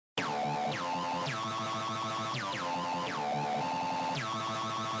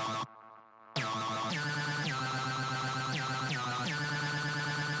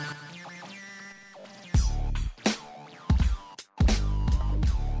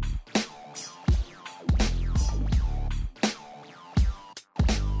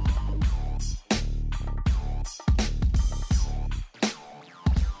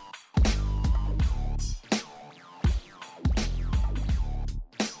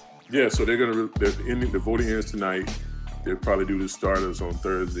Yeah, so they're ending the voting ends tonight. They'll probably do the starters on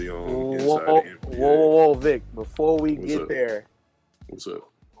Thursday on Inside the NBA. Whoa, Vic! Before we What's get up? there, What's up?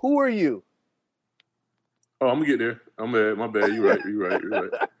 Who are you? Oh, I'm gonna get there. I'm bad. My bad. You're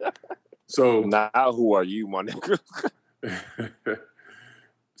right. So now, who are you, my nigga?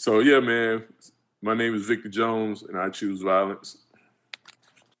 So yeah, man. My name is Victor Jones, and I choose violence.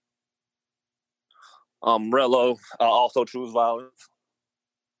 Rello, I also choose violence.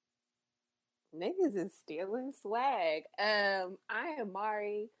 Niggas is stealing swag. I am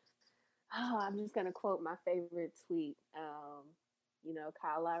Mari. Oh, I'm just gonna quote my favorite tweet.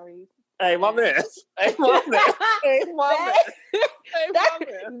 Kyle Lowry. Hey, my man. Hey, my man. Hey, my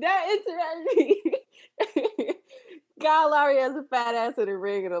man. That interested me. Kyle Lowry has a fat ass in the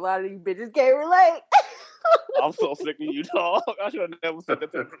ring, and a lot of these bitches can't relate. I'm so sick of you, dog. I should have never said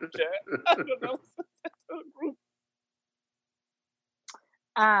that to the group chat. I should have never said that to the group.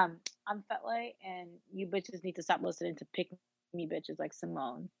 I'm Fetley, and you bitches need to stop listening to pick me bitches like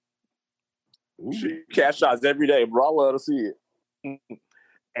Simone. She cash shots every day, bro. I love to see it.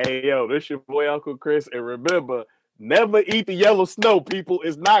 Hey, yo, this your boy Uncle Chris, and remember, never eat the yellow snow, people.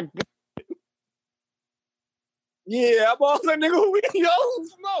 It's not good. Yeah, I'm all saying, nigga, who eating yellow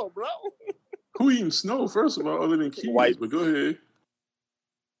snow, bro? Who eating snow, first of all, other than kids? White. But go ahead.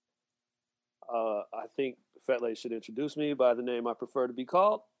 I think Fetley should introduce me by the name I prefer to be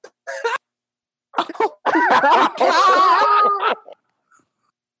called.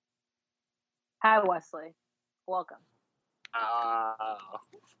 Hi, Wesley. Welcome.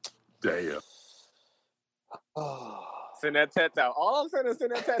 Damn. Send that text out. All I'm saying is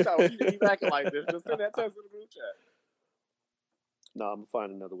send that text out. You keep acting like this. Just send that text in the group chat. No, I'm gonna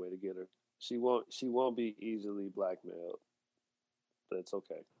find another way to get her. She won't be easily blackmailed. But it's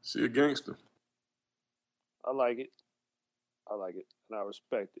okay. She a gangster. I like it, and I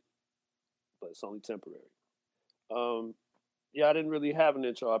respect it. But it's only temporary. Yeah, I didn't really have an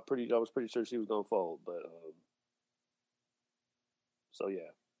intro. I was pretty sure she was gonna fold, but so yeah.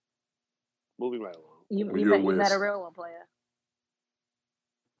 Moving right along. You met a real one, player.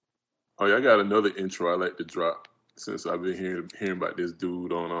 Oh yeah, I got another intro I like to drop since I've been hearing about this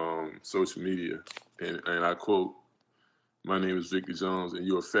dude on social media, and I quote, "My name is Victor Jones, and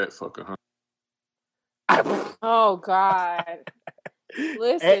you're a fat fucker, huh?" Oh God!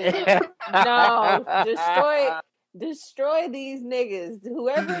 Listen, no, destroy these niggas.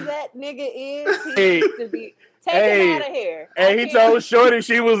 Whoever that nigga is, he needs to be taken out of here. And he told Shorty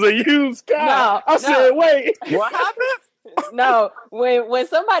she was a used car. I said, wait, what happened? No, when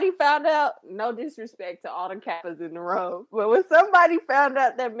somebody found out, no disrespect to all the Kappas in the room, but when somebody found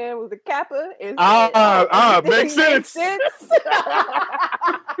out that man was a Kappa, it makes sense.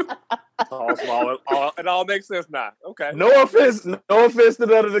 It all makes sense now. Okay. No offense to none of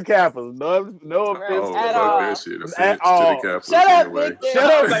the Kappas. No offense at all. That shit. At all. To the Kappas Shut up, anyway. Victor.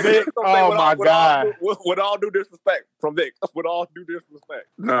 Shut up, Vic. Oh my God. With all due disrespect from Vic. With all due disrespect.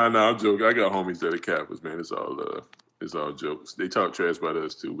 Nah, I'm joking. I got homies that are Kappas, man. It's all jokes. They talk trash about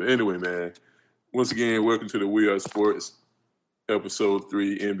us too. But anyway, man, once again, welcome to the We Are Sports Episode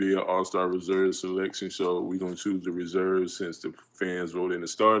 3 NBA All-Star Reserve Selection Show. We're going to choose the reserves since the fans voted in the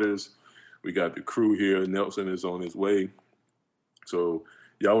starters. We got the crew here. Nelson is on his way. So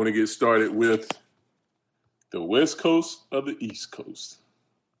y'all want to get started with the West Coast or the East Coast?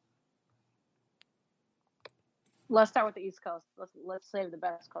 Let's start with the East Coast. Let's save the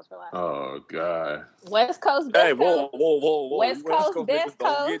best coast for last. Oh God. West Coast, best coast. Whoa. West Coast, best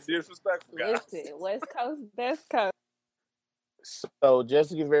coast. Don't get disrespectful, guys. Listen, West Coast, best coast. So just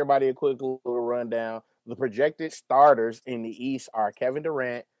to give everybody a quick little rundown, the projected starters in the East are Kevin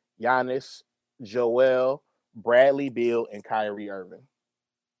Durant, Giannis, Joel, Bradley Beal, and Kyrie Irving.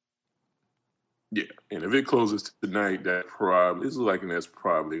 Yeah, and if it closes tonight, that's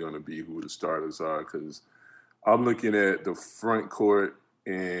probably going to be who the starters are, because I'm looking at the front court,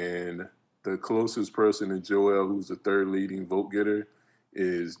 and the closest person to Joel, who's the third leading vote getter,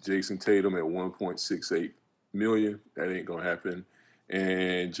 is Jason Tatum at 1.68 million. That ain't going to happen.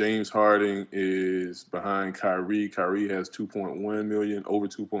 And James Harden is behind Kyrie. Kyrie has 2.1 million, over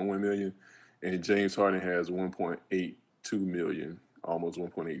 2.1 million. And James Harden has 1.82 million, almost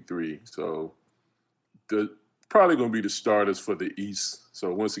 1.83. So probably going to be the starters for the East.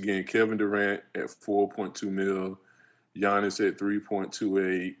 So once again, Kevin Durant at 4.2 mil, Giannis at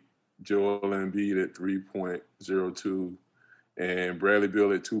 3.28, Joel Embiid at 3.02, and Bradley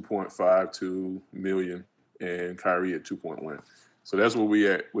Beal at 2.52 million, and Kyrie at 2.1. So that's where we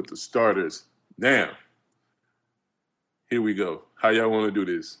at with the starters. Now, here we go. How y'all want to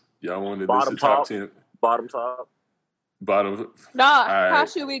do this? Y'all want to do this top 10? Bottom top. Bottom. No, All how right.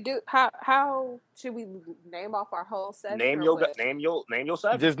 should we do? How should we name off our whole seven? Name or your what? name your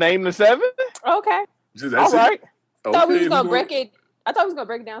 7. Just name the 7. Okay. That's All right. I thought we Okay, was gonna who break it. I thought we was gonna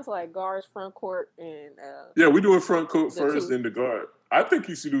break it down to like guards, front court, and Yeah, we're doing front court The first, two. then the guard. I think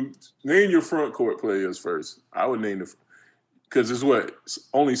you should name your front court players first. I would name because it's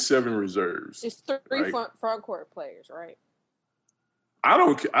only 7 reserves. it's three Right. front court players, right? I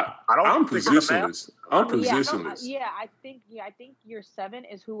don't care. I'm think it's a math. positionless. I'm positionless. I think your 7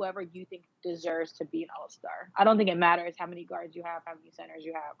 is whoever you think deserves to be an all-star. I don't think it matters how many guards you have, how many centers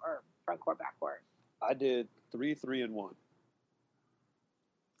you have, or front court, back court. I did 3, 3, and 1.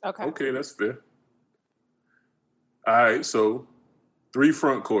 Okay. Okay, that's fair. All right, so 3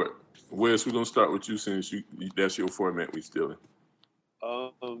 front court. Wes, we're gonna start with you since that's your format we still in.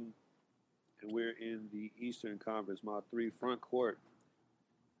 And we're in the Eastern Conference. My 3 front court.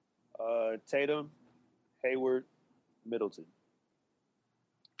 Tatum, Hayward, Middleton.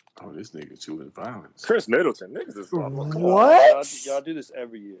 Oh, this nigga choosing violence. Chris Middleton, niggas is come on. What? Y'all do this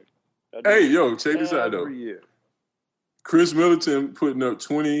every year. Y'all do Hey, this yo, check this out though. every year. Chris Middleton putting up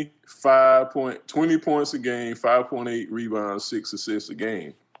 20 points a game, 5.8 rebounds, 6 assists a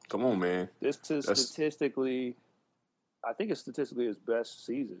game. Come on, man. This is statistically, I think it's statistically his best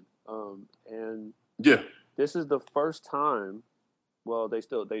season. And Yeah. this is the first time. Well, they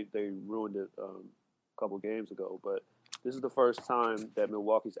ruined it a couple games ago, but this is the first time that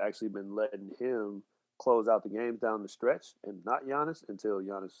Milwaukee's actually been letting him close out the games down the stretch, and not Giannis until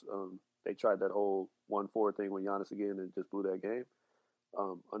Giannis. They tried that whole 1-4 thing with Giannis again and just blew that game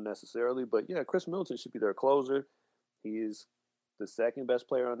unnecessarily. But yeah, Chris Middleton should be their closer. He is the second best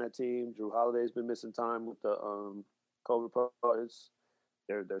player on that team. Drew Holiday's been missing time with the COVID protocols.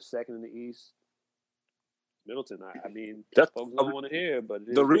 They're second in the East. Middleton, I mean, That's- folks don't want to hear, but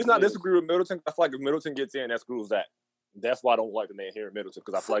The reason I disagree with Middleton, I feel like if Middleton gets in, that screws Zach. That's why I don't like the name here, Middleton,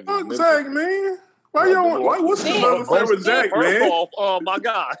 because I feel like Fuck Middleton, Zach, man. Why y'all? What's the love affair with Zach, First man? off, oh my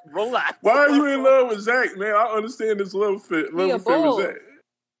God, relax. Why are you in love with Zach, man? I understand this love affair a with bull. Zach.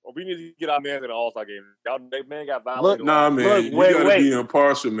 Well, we need to get our man to the All-Star game. Y'all, they man got violated. Nah, man, you gotta be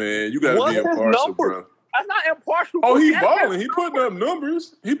impartial, man. You gotta What's be his impartial, numbers? bro. That's not impartial. Oh, he That's balling. He putting up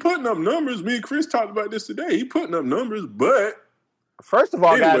numbers. Me and Chris talked about this today. He putting up numbers, but First of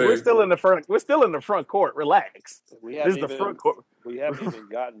all, guys, Anyway. we're still in the front court. Relax. we This haven't is the front court. We haven't even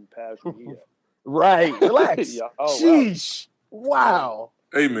gotten past me yet. Right. Relax. Yeah, oh, wow. Sheesh. Wow.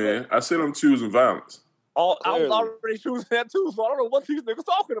 hey, man, I said I'm choosing violence. I was Clearly. already choosing that too, so I don't know what these niggas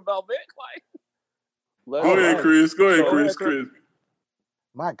talking about, man. Like, Let's Go ahead, go. Chris. Go ahead, Go Chris. ahead, Chris.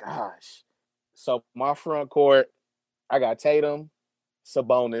 My gosh. So my front court, I got Tatum,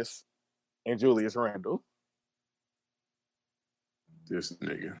 Sabonis, and Julius Randle. This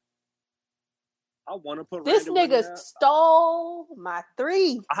nigga. I want to put This Randall in nigga there. stole my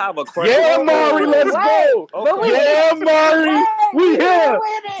 3. I have a question. Yeah, Maury, let's go. But we Yeah, Maury. We here.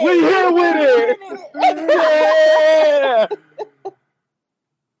 We here with it. Yeah.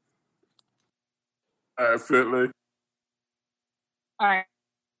 All right, Finley. All right.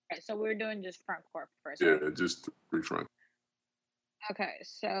 So we're doing just front court first. Yeah, right? just 3 front. Okay.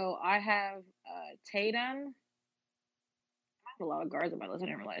 So I have Tatum. I have a lot of guards on my list. I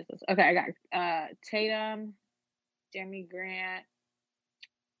didn't realize this. Okay, I got Tatum, Jeremy Grant,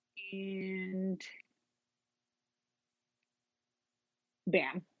 and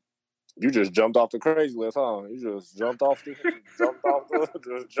Bam. You just jumped off the crazy list, huh? You just jumped off the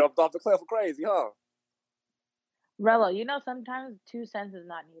cliff of crazy, huh? Rello, you know sometimes 2 cents is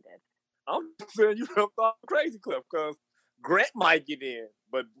not needed. I'm just saying you jumped off the crazy cliff because Grant might get in,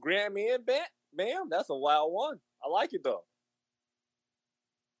 but Grant me and Bam, that's a wild one. I like it though.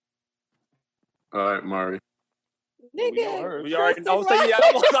 All right, Mari. Nigga. We already know. Say yeah.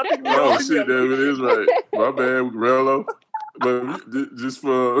 I think we Oh already shit, know. David is right. My bad, Rello. But just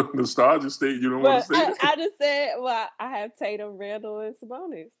for nostalgia sake, you don't want But to say that. I just said, well, I have Tatum, Randall, and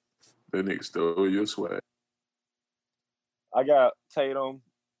Sabonis. That nigga stole your swag. I got Tatum.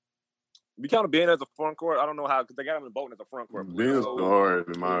 We count Ben as a front court. I don't know how because they got him in Bolton as a front court. Ben's So, guard,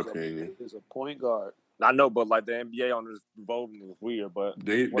 in my opinion. He's a point guard. I know, but like the NBA on this voting is weird. But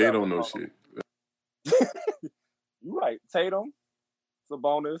They whatever. don't know shit. You're right. Tatum,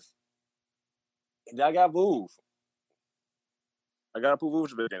 Sabonis, and I got Vooch. I got to put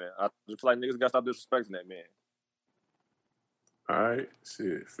Vucevic in it. I just feel like niggas got to stop disrespecting that man. All right,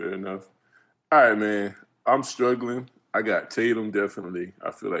 shit, fair enough. All right, man. I'm struggling. I got Tatum definitely. I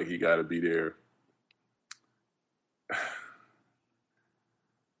feel like he got to be there.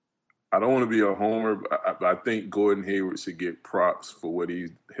 I don't want to be a homer, but I think Gordon Hayward should get props for what he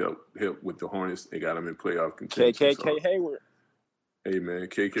helped with the Hornets. They got him in playoff contention. KKK Hayward. Hey man,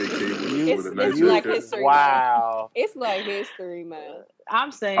 KKK It's with a nice like haircut. history. Wow. It's like history, man.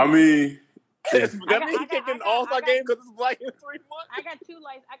 I'm saying. I mean, That mean he kicking All-Star game because it's Black History Month. I got two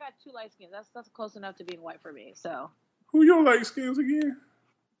light skins. That's close enough to being white for me. So. who your light skins again?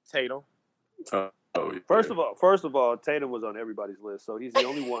 Tatum. Oh, yeah. First of all, Tatum was on everybody's list, so he's the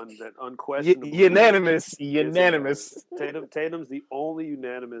only one that unquestionably Unanimous. Tatum's the only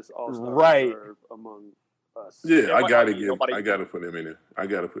unanimous All-Star Right. reserve among us. Yeah, I gotta Nobody- put him in there. I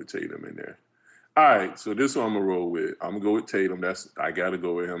gotta put Tatum in there. All right, so this one I'm gonna roll with. I'm gonna go with Tatum. I gotta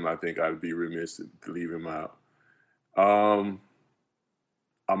go with him. I think I'd be remiss to leave him out. I'm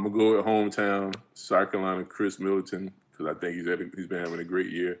gonna go with hometown South Carolina Chris Middleton because I think he's been having a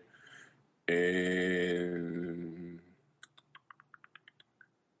great year, and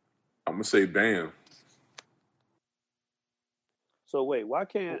I'm gonna say Bam. So wait, why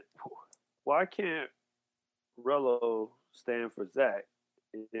can't Rello stand for Zach?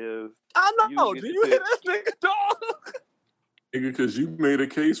 If I know. you Do get you to hear pick- that nigga, dog? Because you made a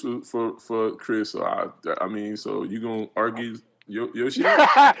case for Chris, so I mean, so you gonna argue your shit?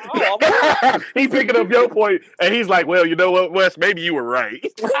 He picking up your point, and he's like, "Well, you know what, Wes? Maybe you were right."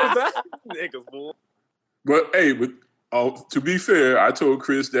 Niggas, boy. But to be fair, I told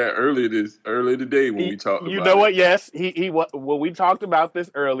Chris that earlier today when we talked about You know it. what? Yes, he. When we talked about this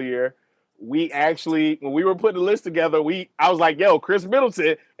earlier, we actually, when we were putting the list together, I was like, "Yo, Chris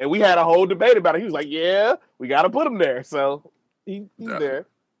Middleton," and we had a whole debate about it. He was like, "Yeah, we got to put him there." So he's there.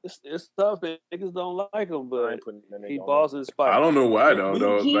 it's tough, man. Niggas don't like him, I but ain't putting that nigga he on balls in spite. I don't know why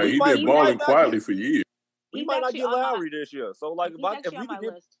though. He Like he's might- been he balling might not quietly get- for years. We He's might not actually get on my- Lowry this year. So like, He's actually on my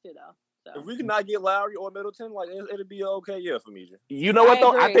get, list too, though. So. if we can not get Lowry or Middleton, like it'll be an okay year for me. You know what I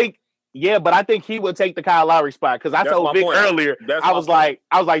though? I agree. think, yeah, but I think he would take the Kyle Lowry spot because I That's told my Vic point. earlier. That's I my was point.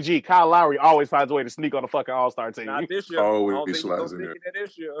 like, gee, Kyle Lowry always finds a way to sneak on the fucking All-Star team. Not this year. Always I don't think he's slides gonna in stick in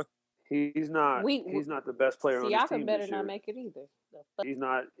this year. He's not the best player on his Siakam team better this year. not make it either. The fuck-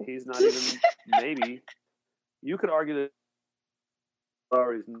 He's not even maybe. You could argue that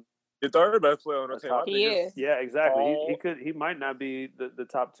Lowry's The third best player on the team. I He think is. yeah, exactly. Oh. He might not be the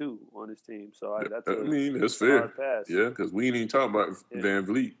top two on his team. So that's I a mean, that's fair. hard pass. Yeah, because we ain't even talking about Yeah. Van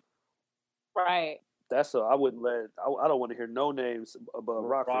Vliet. Right. I wouldn't let. I don't want to hear no names above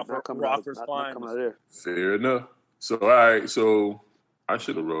Rockford. Not coming Rockford's not fine. coming out of there. Fair enough. So all right, so I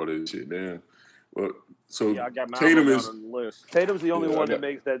should have wrote this shit down. Well, so Yeah, I got Tatum Malcolm is down on the list. Tatum's the only Yeah, I one got- that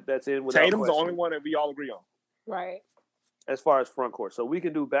makes that's in without Tatum's the question, only one that we all agree on. Right. as far as front court. So we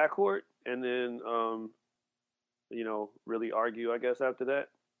can do backcourt and then really argue, I guess, after that.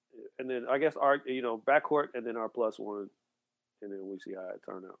 And then I guess backcourt and then our plus one, and then we see how it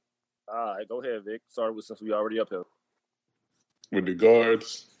turn out. All right, go ahead, Vic. Sorry, since we already up here. with the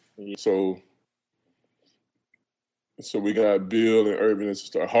guards. Yeah. So we got Bill and Irvin as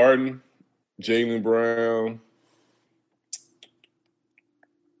start. Harden, Jaylen Brown,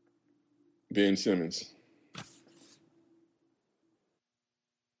 Ben Simmons.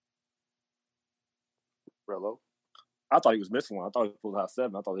 Rello. I thought he was missing one. I thought he pulled out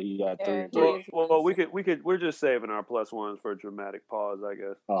 7. I thought he had 3 Yeah, and he 3. is. Well, we could. We're just saving our plus ones for a dramatic pause, I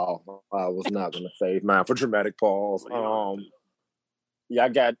guess. Oh, I was not going to save mine for dramatic pause. Well, you don't have to. Yeah, I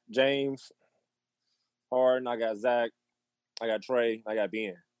got James, Harden, I got Zach, I got Trey, I got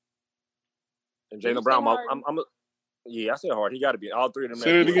Ben. And Did you Jaylen say Brown, Harden? I said Harden. He got to be all 3 of them.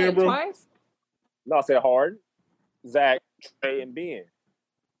 Say it You again, said bro. Twice? No, I said Harden, Zach, Trey, and Ben.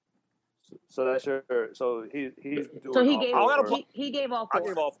 So that's your. So he's doing. So he all gave four. he gave all I 4.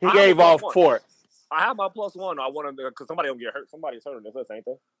 gave off. He I gave have a off plus 4. one. I have my plus 1. I want him because somebody will get hurt. Somebody's hurt in this, ain't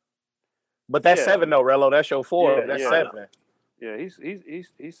they? But that's Yeah. 7 though, Rello. That's your 4. Yeah, That's yeah. 7. Yeah, he's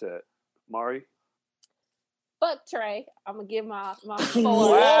set. Mari. Fuck Trey. I'm gonna give my 4.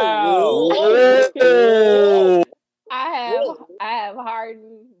 Wow. Whoa. I have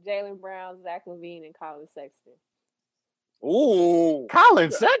Harden, Jaylen Brown, Zach LaVine, and Colin Sexton. Ooh. Colin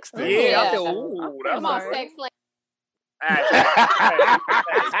Sexton. Yeah, I said, Yeah. ooh, Come that's on, all right. sex lane.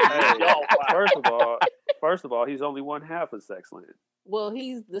 First of all, he's only one half of Sexland. Well,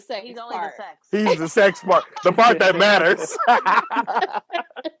 he's the sex. He's only part. the sex. He's the sex part, the part that matters.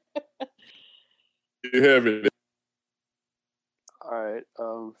 You have it. All right,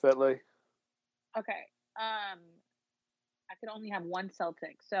 Fetley. Okay. I could only have one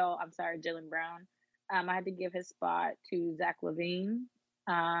Celtic, so I'm sorry, Jaylen Brown. I had to give his spot to Zach LaVine,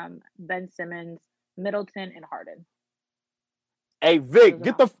 Ben Simmons, Middleton, and Harden. Hey Vic,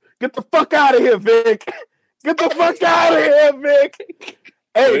 get the fuck out of here, Vic. Get the fuck out of here, Vic.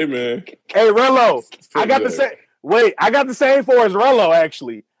 Hey man. Hey, Rello. I got the same. Wait, I got the same for as Rello.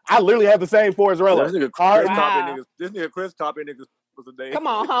 Actually, I literally have the same for as Rello. This nigga Chris copying niggas. This nigga Chris copying niggas for the day. Come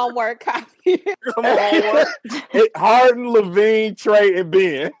on, homework copy. Come on, homework. Harden, Levine, Trey, and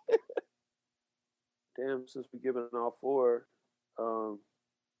Ben. Damn, since we're giving all four,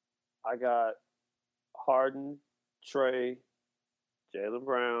 I got Harden, Trey, Jaylen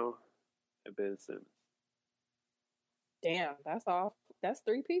Brown, and Ben Simmons. Damn, that's all. That's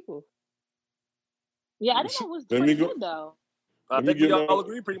 3 people. Yeah, I didn't know it was 20 good though. I think we all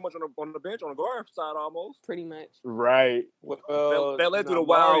agree pretty much on the bench, on the guard side almost. Pretty much. Right. Well, that led to the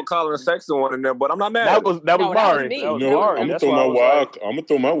wild Colin Sexton one in there, but I'm not mad. That was Mari. I'm gonna throw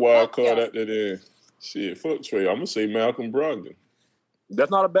my wild card out there. Then. Shit, fuck Trey. I'm gonna say Malcolm Brogdon.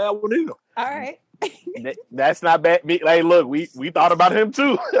 That's not a bad one either. All right. That's not bad. Like, look, we thought about him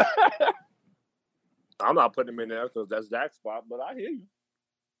too. I'm not putting him in there because that's Zach's spot, but I hear you.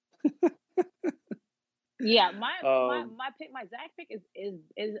 Yeah, my Zach pick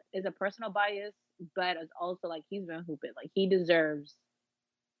is a personal bias, but it's also like he's been hooping. Like he deserves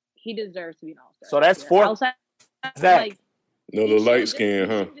to be an all-star. So that's 4. Zach. Like, no, the light skin,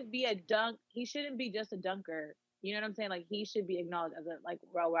 huh? He shouldn't just be a dunk. He shouldn't be just a dunker. You know what I'm saying? Like he should be acknowledged as a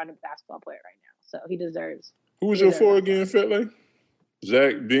well-rounded basketball player right now. So he deserves. Who was your 4 again, Fetley?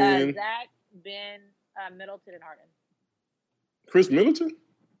 Zach, Ben. Zach, Ben, Middleton, and Harden. Chris Middleton?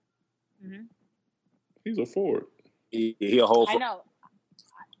 Mm-hmm. He's a forward. He a whole. I know.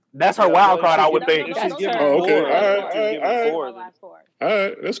 That's her wild card, I would think. Okay. All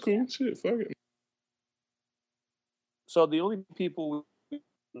right. That's cool. Shit, fuck it. So the only people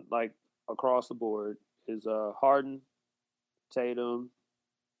like across the board is Harden, Tatum,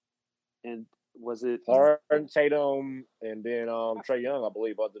 and was it Harden, Tatum, and then Trae Young, I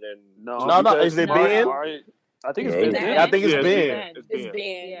believe. Other than no, is it Ben? I think it's Ben. I think it's Ben. It's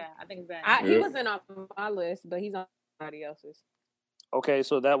Ben. Yeah, I think it's Ben. He wasn't on my list, but he's on somebody else's. Okay,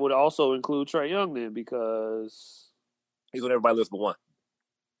 so that would also include Trae Young then, because he's on everybody's list but one.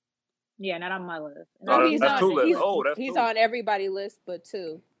 Yeah, not on my list. No, he's that's on, 2 lists. He's on everybody's list but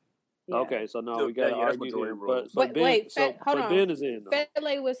 2. Yeah. Okay, so no, we got to argue here. But wait, hold on. Ben is in.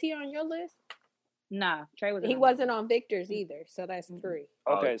 Fedley, was he on your list? Nah, Trey was. He wasn't on Victor's either, so that's 3.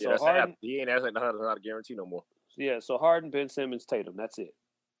 Okay, so Harden. He ain't asking not a guarantee no more. Yeah, so Harden, Ben Simmons, Tatum. That's it.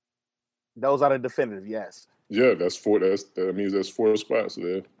 Those are the definitive. Yes. Yeah, that's 4. That means that's 4 spots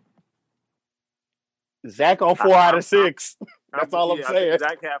there. Zach on 4 out of 6. That's all I'm saying.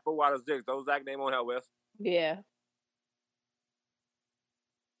 Zach had 4 out of 6. Those Zach name on Hell West. Yeah.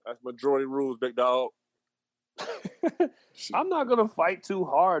 That's majority rules, big dog. I'm not gonna fight too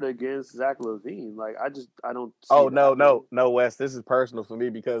hard against Zach LaVine. Like I don't. Oh no, Wes. This is personal for me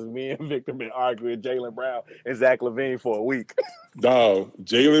because me and Victor been arguing Jaylen Brown and Zach LaVine for a week. Dog,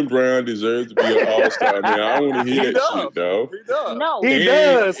 Jaylen Brown deserves to be an all-star, man. I don't want to hear that shit, dog. He does. No, he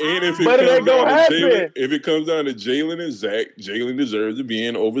does. And if but it ain't gonna happen. If it comes down to Jaylen and Zach, Jaylen deserves to be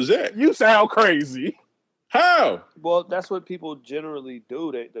in over Zach. You sound crazy. How? Well, that's what people generally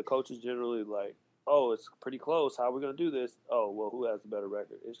do. The coaches generally like, oh, it's pretty close. How are we going to do this? Oh, well, who has the better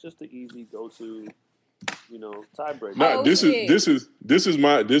record? It's just the easy go-to, tiebreaker. No, this is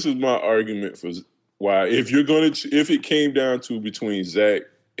my argument for why if it came down to between Zach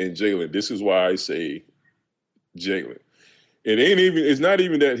and Jaylen, this is why I say Jaylen. It's not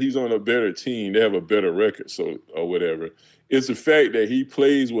even that he's on a better team. They have a better record, or whatever. It's the fact that he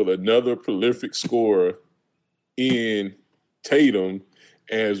plays with another prolific scorer in Tatum,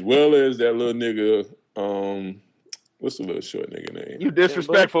 as well as that little nigga, what's the little short nigga name? You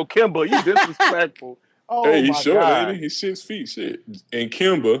disrespectful, Kimba. You disrespectful. Oh, hey, he's short, lady. He's 6 feet, shit. And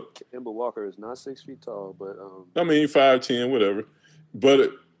Kimba Walker is not 6 feet tall, but 5'10", whatever.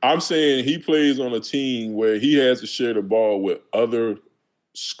 But I'm saying he plays on a team where he has to share the ball with other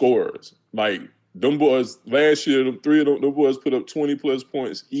scorers. Like them boys last year, them 3 of them boys put up 20+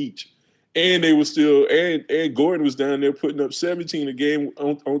 points each. And they were still, and Gordon was down there putting up 17 a game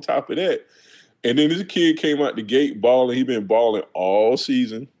on top of that. And then this kid came out the gate balling. He been balling all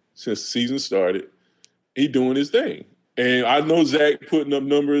season since the season started. He doing his thing. And I know Zach putting up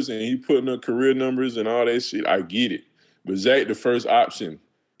numbers and he putting up career numbers and all that shit. I get it. But Zach the first option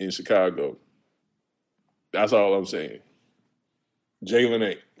in Chicago. That's all I'm saying. Jaylen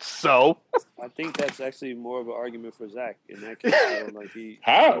ain't. So? I think that's actually more of an argument for Zach in that case.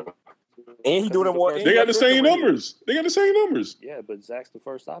 How? And he doing it more. They got the same numbers. Yeah, but Zach's the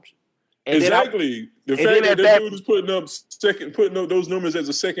first option. And exactly. The fact that dude is putting up those numbers as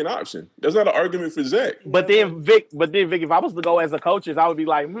a second option. That's not an argument for Zach. But then Vic, if I was to go as a coach, I would be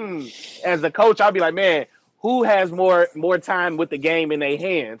like, as a coach, I'd be like, man, who has more time with the game in their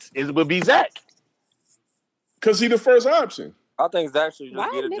hands? It would be Zach. Because he's the first option. I think Zach should just Why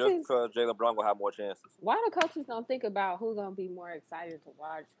get it just niggas- because Jalen Brown will have more chances. Why the coaches don't think about who's gonna be more excited to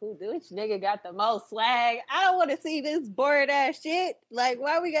watch? Which nigga got the most swag? I don't want to see this bored ass shit. Like,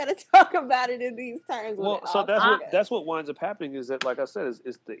 why we gotta talk about it in these terms? when Well, it so all that's what winds up happening is that, like I said,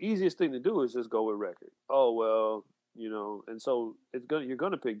 is the easiest thing to do is just go with record. Oh well, and so you're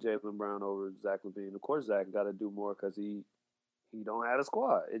gonna pick Jalen Brown over Zach LaVine. Of course, Zach got to do more because he don't have a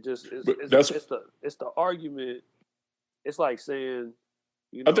squad. It's the argument. It's like saying,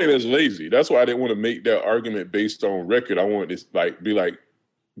 I think that's lazy. That's why I didn't want to make that argument based on record. I wanted to be like,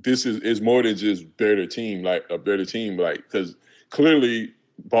 this is more than just better team, like a better team, like because clearly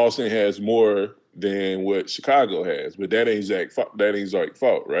Boston has more than what Chicago has, but that ain't Zach's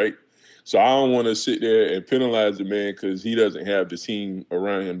fault, right? So I don't want to sit there and penalize the man because he doesn't have the team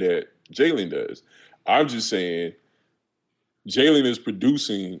around him that Jalen does. I'm just saying Jalen is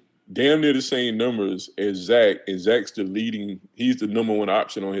producing damn near the same numbers as Zach, and Zach's he's the number one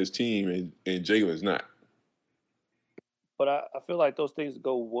option on his team, and Jalen's not. But I feel like those things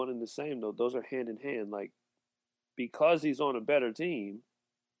go one and the same, though. Those are hand in hand. Like, because he's on a better team,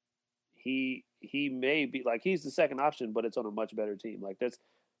 he may be, like, he's the second option, but it's on a much better team. Like,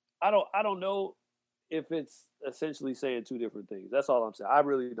 I don't know if it's essentially saying two different things. That's all I'm saying. I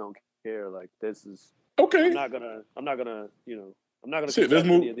really don't care. Like, this is okay. I'm not gonna I'm not gonna let's contest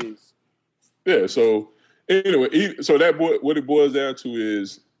move. any of these. Yeah. So anyway, so what it boils down to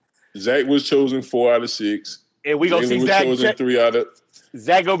is Zach was chosen 4 out of 6, and we gonna Jalen see was Zach chosen 3 out of.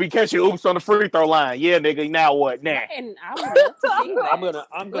 Zach gonna be catching oops on the free throw line. Yeah, nigga. Now what? Nah. And I would love to see that.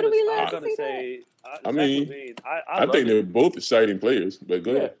 I'm What do we love gonna to see say. I mean, Zach LaVine, I think they're both exciting players, but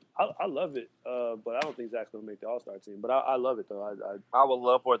go ahead. I love it, but I don't think Zach's gonna make the All-Star team. But I love it though. I would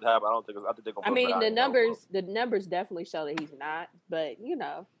love for it to happen. I think they're gonna. I mean, the numbers definitely show that he's not. But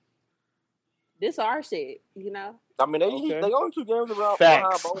this our shit. I mean, they only 2 games behind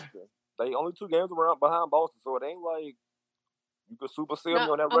Boston. They only 2 games behind Boston, so it ain't like you could super seal me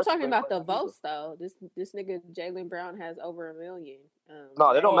on that record. I'm talking about the votes though. This nigga Jalen Brown has over 1 million.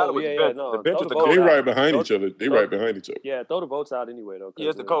 No, they don't matter what the bench is the coach. They right behind each other. Right behind each other. Yeah, throw the votes out anyway though. Yeah,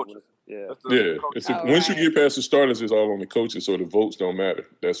 it's the coaches. Once you get past the starters, it's all on the coaches, so the votes don't matter.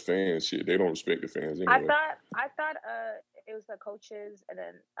 That's fans shit. They don't respect the fans anyway. I thought it was the coaches and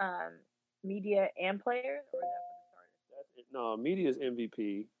then media and players, or is that for the starters? No, media is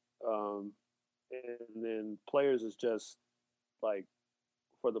MVP, and then players is just like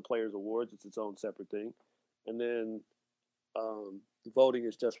for the players awards. It's its own separate thing, and then the voting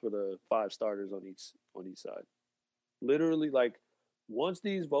is just for the 5 starters on each side. Literally, like once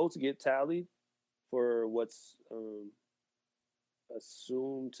these votes get tallied for what's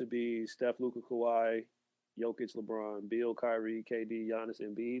assumed to be Steph, Luka, Kawhi, Jokic, LeBron, Bill, Kyrie, KD, Giannis,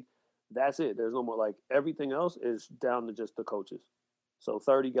 Embiid, that's it. There's no more. Like everything else is down to just the coaches. So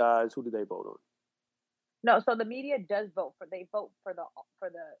 30 guys. Who do they vote on? No, so the media does vote for. They vote for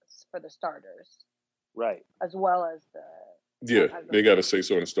the starters, right? As well as the. Yeah, they got to say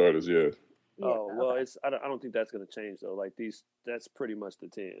so in the starters. Yeah. Oh well, it's. I don't think that's going to change though. Like that's pretty much the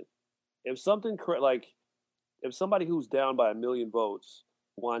 10. If something if somebody who's down by 1 million votes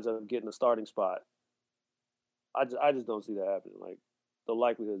winds up getting a starting spot, I just don't see that happening. Like the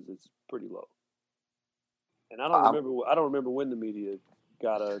likelihood is pretty low. And I don't remember when the media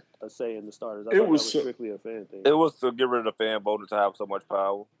got a say in the starters. I thought that was strictly a fan thing. It was to get rid of the fan voting to have so much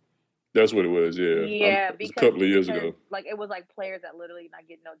power. That's what it was, yeah. Yeah, because, a couple of years ago. Like it was like players that literally not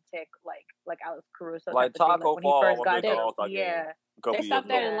getting no tick, like Alex Caruso. Like Taco Fall when he first got there. Yeah. They stopped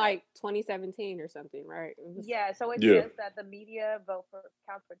that in like 2017 or something, right? Yeah, so it says that the media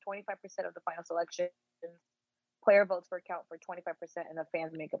counts for 25% of the final selection. Player votes count for 25%, and the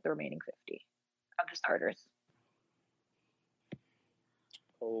fans make up the remaining 50 of the starters.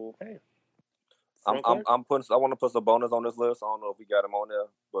 Okay. I want to put Sabonis on this list. I don't know if we got him on there,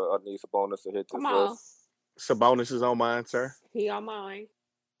 but I need Sabonis to hit this list. Sabonis is on mine, sir. He on mine.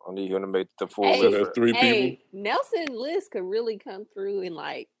 I need him to make the full list. So that's 3 people. Nelson list could really come through and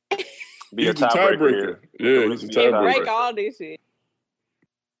like be a tiebreaker. Yeah, he's a tiebreaker. Break all this shit.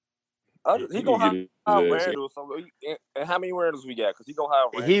 He gonna have Randall. And how many Randalls we got? Because he gonna have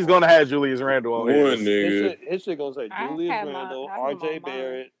Randall. He's gonna have Julius Randle on one nigga. His shit gonna say Julius Randle, RJ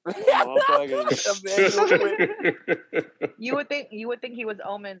Barrett. You would think he was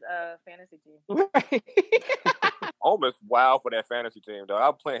Omen's fantasy team. Omen's wild for that fantasy team, though.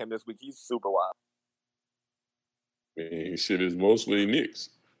 I'm playing him this week. He's super wild. Man, shit is mostly Knicks.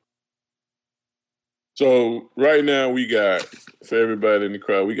 So right now we got, for everybody in the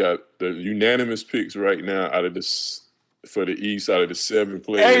crowd, we got the unanimous picks right now out of this for the East out of the 7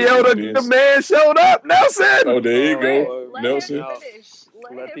 players. Hey, yo, the man showed up, Nelson. Oh, there you go, Let Nelson. him finish.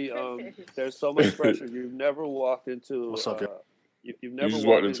 Let him finish. There's so much pressure. You've never walked into. What's up, you've never just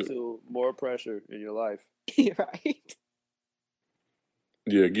walked walked into more pressure in your life. Right.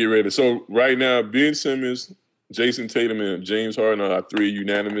 Yeah, get ready. So right now, Ben Simmons, Jason Tatum, and James Harden are 3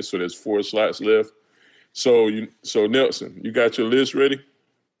 unanimous. So there's 4 slots left. So Nelson, you got your list ready?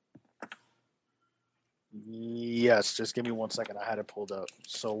 Yes, just give me 1 second. I had it pulled up.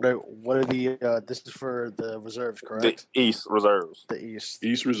 So what are the this is for the reserves, The correct? East reserves. The East.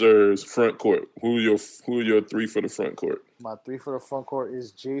 East reserves, front court. Who are your 3 for the front court? My 3 for the front court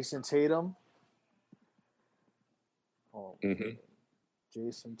is Jason Tatum. Oh, Mm-hmm.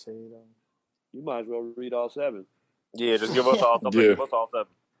 Jason Tatum. You might as well read all 7. Yeah, just give us all. Yeah. Give us all 7.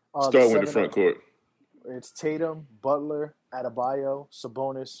 Start with the front court. It's Tatum, Butler, Adebayo,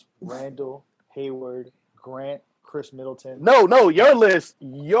 Sabonis, Randall, Hayward, Grant, Chris Middleton. No, your list.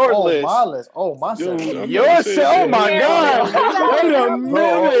 Your list. My list. Oh, my Yo, seven. I'm Your about to say set. Oh that. my God. Wait a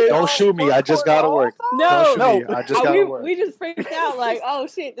minute. Don't shoot me. I just gotta work. No, Don't shoot me. I just gotta work. we just freaked out like, oh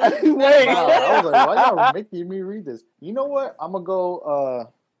shit. This is Wait. Nah, I was like, why y'all making me read this? You know what? I'm gonna go.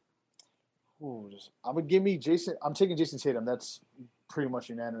 I'm gonna give me Jason. I'm taking Jason Tatum. That's pretty much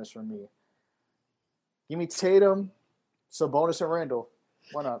unanimous for me. Give me Tatum, Sabonis, and Randall.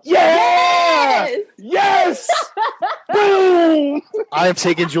 Why not? Yes. Yes. Boom. I am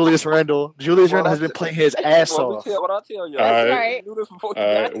taking Julius Randle. Julius Randle has been playing his ass off. What I tell you? All right. We knew this before you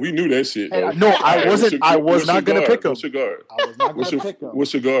got We knew that shit. Though. No, I wasn't. I was not gonna pick him. What's your guard? I was not gonna pick him.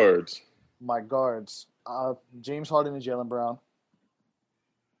 What's your guards? My guards: James Harden and Jaylen Brown.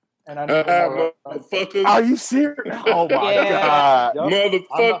 And I know, Motherfuckers. Are you serious? Oh my Yeah. God. Yup.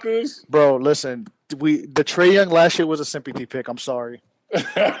 Motherfuckers. Bro, listen. The Trae Young last year was a sympathy pick. I'm sorry. Oh,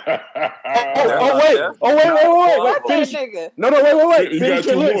 wait. Yeah. Wait. That Finish. nigga. No, wait. You Finish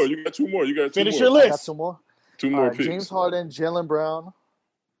got your 2 list. more. You got 2 more. You got 2 Finish more. your I got list. 2 more. 2 All more right, picks. James Harden, Jaylen Brown.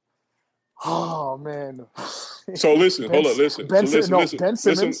 Oh man. So listen, hold up, listen. Ben So listen, Ben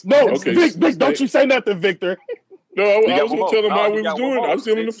Simmons. No, Okay, Vic, don't you say nothing, Victor. No, I was going to tell them how we was got doing. one I was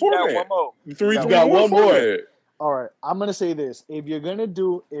still in the format. You got one more. The 3 You to got 1 one more. format. All right, I'm gonna say this: if they're gonna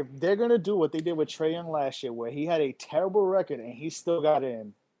do what they did with Trae Young last year, where he had a terrible record and he still got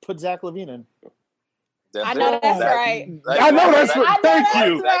in, put Zach LaVine in. I know that's right. I know that's right. Thank that's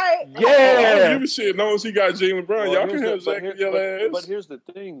you. right. I don't Yeah. give a shit. As long as he got Jaylen Brown, Well, y'all here's can have Zach in your ass. But here's the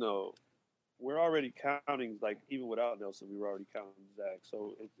thing, though. We're already counting, like, even without Nelson, we were already counting Zach.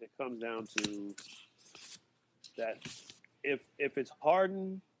 So it comes down to that if it's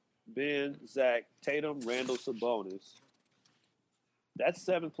Harden, Ben, Zach, Tatum, Randall, Sabonis, that's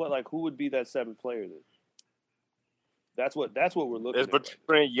 7 play. Like, who would be that 7th player then? That's what we're looking It's at.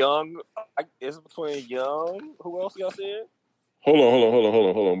 between Young. It's between Young. Who else y'all said? Hold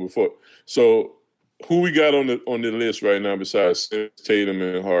on. Before, so who we got on the list right now besides Tatum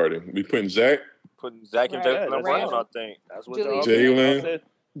and Harden? We putting Zach, Putting Zach and Right. Jaylen Yeah, Brown, I think. That's what Julius. Jaylen. said.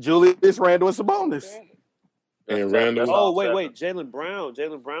 Julius Randle is a bonus. And Randall. Oh, wait. Jaylen Brown.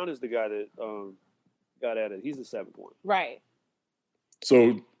 Jaylen Brown is the guy that got at it. He's the 7th one. Right.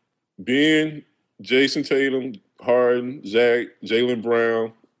 So Ben, Jason Tatum, Harden, Zach, Jaylen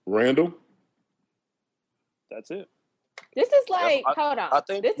Brown, Randall. That's it. This is like, I- hold on. I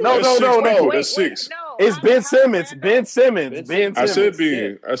think- this is No, That's no, six no, people. no. That's 6. No, It's Ben Simmons. Ben Simmons. Ben Ben I Simmons. said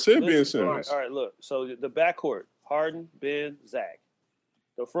Ben. I said Ben Listen, Simmons. All right, look. So the backcourt: Harden, Ben, Zach.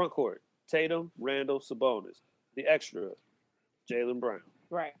 The front court: Tatum, Randall, Sabonis. The extra: Jaylen Brown.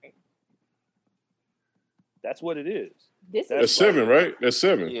 right. That's what it is. This That's is 7, right? That's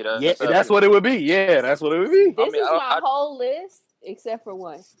 7. Yeah, that's what it would be. Yeah, that's what it would be. this I mean, is I- my I- whole list except for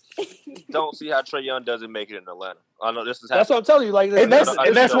one. Don't see how Trae Young doesn't make it in Atlanta. I know this is That's what I'm telling you. Like, And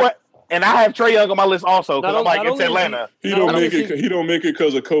that's what. And I have Trae Young on my list also because Not I'm like, not it's only is he- Atlanta. He not don't only make is it. He don't make it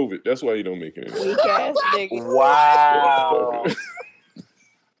because of COVID. That's why he don't make it. Weak ass nigga. Wow.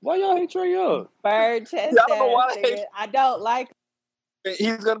 Why y'all hate Trae Young? Bird chest Yeah, I don't know why ass they hate- nigga. I don't like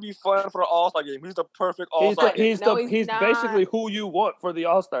He's gonna be fun for the All-Star game. He's the perfect All-Star game. He's not. basically who you want for the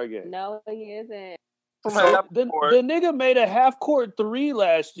All-Star game. No, he isn't. From So half the court. nigga made a half-court 3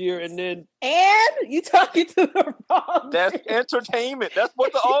 last year, and then And you talking to the wrong That's nigga. entertainment. That's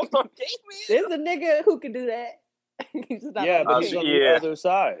what the All-Star game is. There's a nigga who can do that. He's just not yeah, on but the he's team. on yeah. the other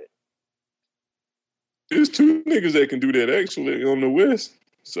side. There's 2 niggas that can do that actually on the West.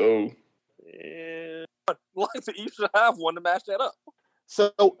 So And Like the East should have one to match that up.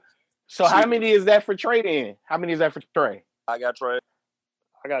 So how many is that for Trey then? How many is that for Trey? I got Trae.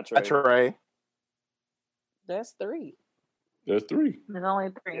 I got Trae. Trey. That's 3. That's 3. There's only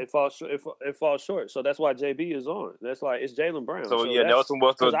 3. It falls short. So that's why JB is on. That's why it's Jaylen Brown. So yeah, Nelson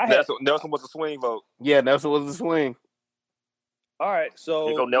was the swing vote. Yeah, Nelson was the swing. All right, so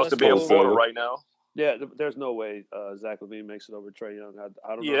Here go Nelson let's being go- Florida right now. Yeah, there's no way Zach LaVine makes it over Trae Young.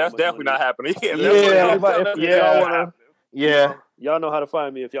 I don't know. Yeah, how that's much definitely money- not happening. Yeah. Y'all know how to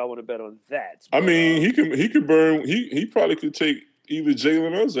find me if y'all want to bet on that. I But, mean, he could burn. He probably could take either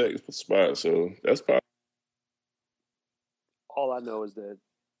Jalen or Zach's spot. So that's probably. all I know is that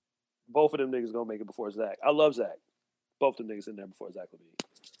both of them niggas gonna make it before Zach. I love Zach. Both them niggas in there before Zach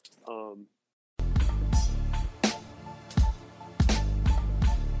LaVine.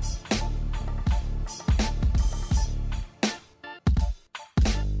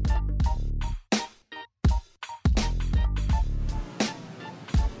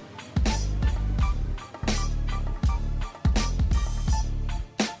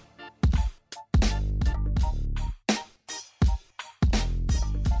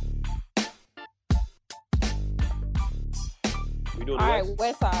 We doing All the right, West?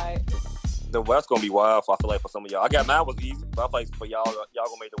 West Side. The West gonna be wild. I feel like for some of y'all. I got mine was easy, but I feel like for y'all gonna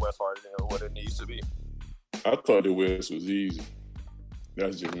make the West harder than what it needs to be. I thought the West was easy.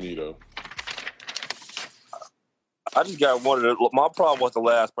 That's just me though. I just got one of the. My problem was the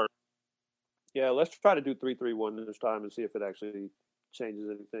last person. Yeah, let's try to do 3-3-1 this time and see if it actually changes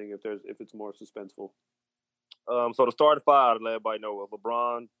anything. If it's more suspenseful. So the starting five, let everybody know,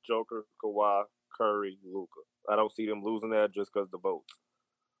 LeBron, Joker, Kawhi, Curry, Luka. I don't see them losing that just because of the votes.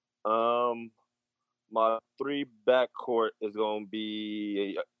 My 3 backcourt is gonna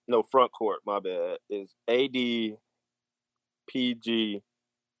be front court. My bad is AD, PG,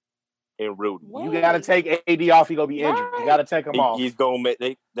 and Rudy. You got to take AD off. He gonna be injured. You got to take him off. He's gonna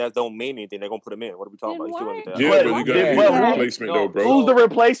make that don't mean anything. They're gonna put him in. What are we talking Then about? He's still why- gonna get that. Yeah, But- but you got to yeah, be but the who- replacement no, though, bro. Who's the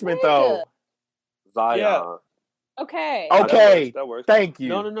replacement though? Zion. Yeah. Okay. Okay. That works. Thank you.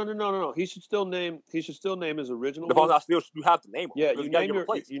 No. He should still name his original. The ones. I still you have to name them. Yeah, because you gotta name get your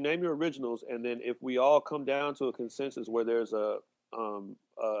replaced. you name your originals, and then if we all come down to a consensus where there's a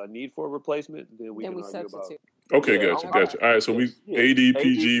need for a replacement, then we Then can we argue substitute. Okay, Yeah, gotcha. All right, so we yeah. AD, PG,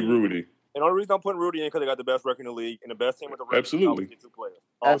 PG. Rudy. And the only reason I'm putting Rudy in because they got the best record in the league and the best team with the record. Absolutely. Get 2 players.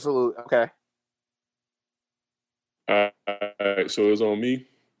 Absolutely. Okay. All right, so it's on me.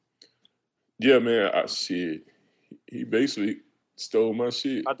 Yeah, man. Shit. He basically stole my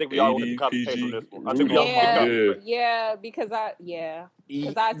shit. I think we all went to AD, copy paste on PG, this one. I think we all Rudy. Yeah, because I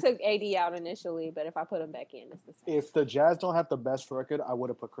took AD out initially, but if I put him back in, it's the same. If the Jazz don't have the best record, I would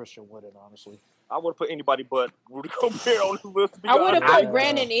have put Christian Wood in, honestly. I would have put anybody but Rudy Gobert on the list. I would have honest. put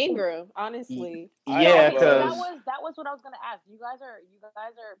Brandon Ingram, honestly. Yeah, Okay, because that was what I was gonna ask. You guys are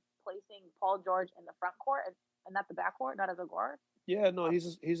placing Paul George in the front court and not the back court, not as a guard. Yeah, no, he's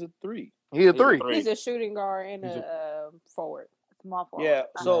a 3. he's a 3. He's a shooting guard and a forward. Small forward. Yeah,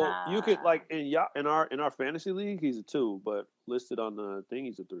 so Ah. you could like in our fantasy league, he's a 2, but listed on the thing,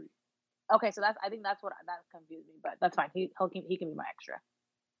 he's a 3. Okay, so I think that's what that confused me, but that's fine. He can be my extra.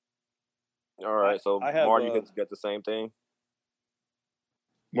 All right, so I have, Mar, you get the same thing.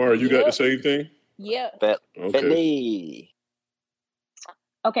 Mara, you got Yep. the same thing? Yeah. Okay.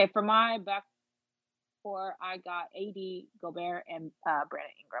 Okay, for my back four, I got AD, Gobert, and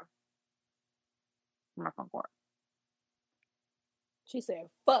Brandon Ingram. For my front court. She said,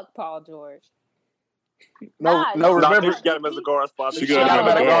 "Fuck Paul George." No, remember. She got him as a guard spot. She got him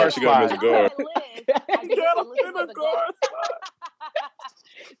as a guard. She got him as a guard. She got him as a guard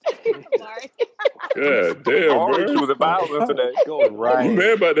Sorry. God damn, Already bro. choosing violence today. Right. You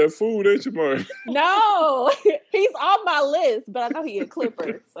mad about that food, ain't you, Mara? No, he's on my list, but I know he a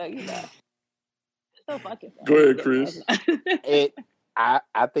Clipper, so you know. So fucking Go ahead, Chris. I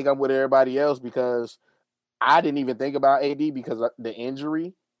think I'm with everybody else because I didn't even think about AD because of the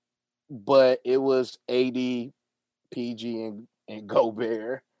injury, but it was AD, PG, and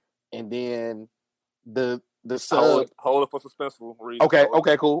Gobert, and then the sub. Hold it for suspenseful reasons.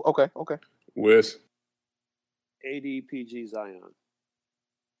 Okay, cool. Okay. Wes. AD, PG, Zion.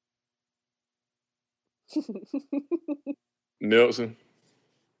 Nelson.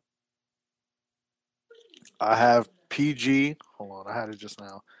 I have PG. Hold on, I had it just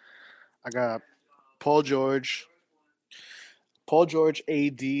now. I got Paul George,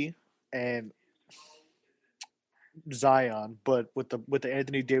 AD, and Zion. But with the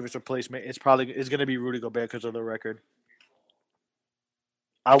Anthony Davis replacement, it's going to be Rudy Gobert because of the record.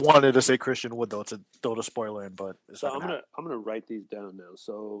 I wanted to say Christian Wood though to throw the spoiler in, but it's So not I'm gonna write these down now.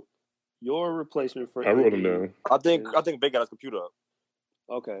 So your replacement for I wrote AD them down. I think Big got his computer up.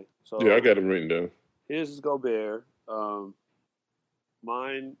 Okay, so Yeah, I got them written down. his is Gobert.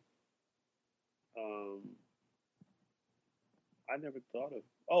 Mine I never thought of.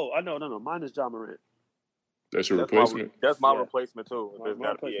 Oh, I know. No. Mine is John Morant. That's your replacement. That's my Yeah. replacement too. My There's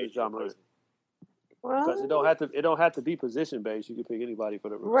got to be replacement is John Morant. Well, Because it don't have to be position based. You can pick anybody for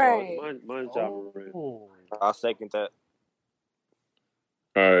the Right. Mine's John Morant. I'll second that.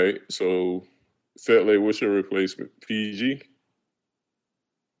 All right. So, Fetley, what's your replacement? PG?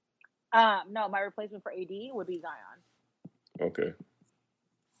 No, my replacement for AD would be Zion. Okay.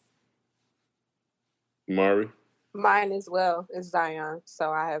 Mari? mine as well is Zion.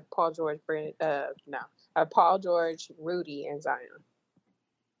 So I have Paul George, I have Paul George, Rudy, and Zion.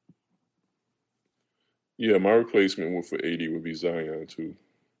 Yeah, my replacement for AD would be Zion too.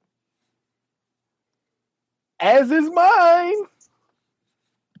 As is mine.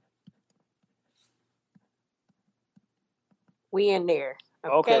 We in there.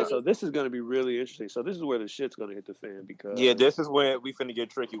 Okay, so this is going to be really interesting. So this is where the shit's going to hit the fan because this is when we finna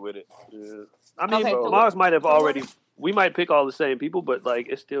get tricky with it. Yeah. I mean, Okay, so Mars might have already. We might pick all the same people, but like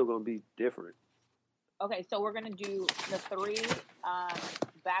it's still going to be different. Okay, so we're gonna do the three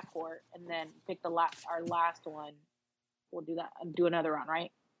backcourt, and then pick our last one. We'll do that. Do another round,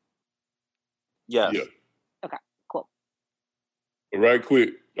 right? Yes. Yeah. Okay. Cool. Right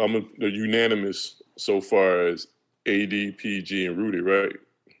quick, I'm unanimous so far as AD, PG, and Rudy, right?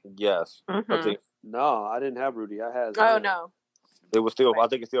 Yes. Mm-hmm. I think No, I didn't have Rudy. I had. Oh Zion. no. it was still. I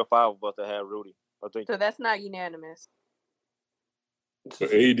think it's still 5 of us that had Rudy. I think. So that's not unanimous. So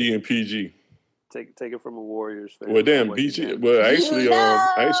AD and PG. Take it from a Warriors fan. Well, damn, PG. Well, actually,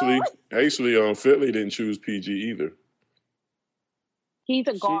 No! Philly didn't choose PG either. He's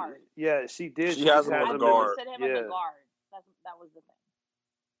a guard. She did. She has him I on the guard. said him as a guard. That was the thing.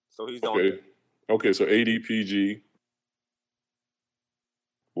 So he's the Okay. Okay, so AD, PG.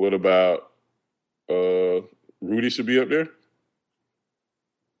 What about Rudy should be up there?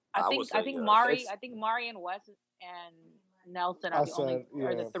 I would say think yes. Mari. I think Mari and Wes and Nelson are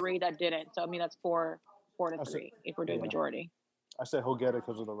the three that didn't. So I mean that's 4 to 3 if we're doing majority. I said he'll get it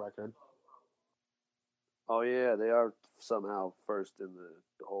because of the record. Oh yeah, they are somehow first in the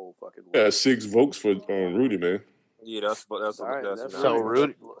whole fucking. Yeah, 6 votes for Rudy, man. Yeah, that's All right, that's so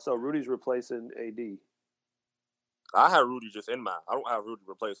Rudy. Rudy's replacing AD. I have Rudy just in mind. I don't have Rudy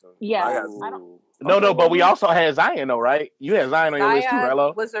replacing him. Yeah, I don't. No, but we also had Zion though, right? You had Zion on your list too, Zion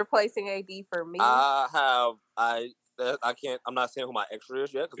Rello. was replacing AD for me. I can't. I'm not saying who my extra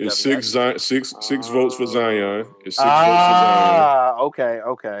is yet. It's 6 votes for Zion. It's 6 votes for Zion. Okay.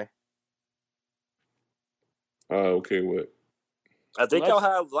 Okay, what? I think y'all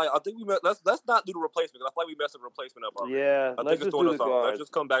have I think we let's not do the replacement. I feel like we messed the replacement up already. Yeah, I think it's doing us all. Let's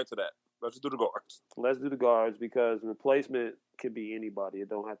just come back to that. Let's just do the guards. Let's do the guards because replacement can be anybody. It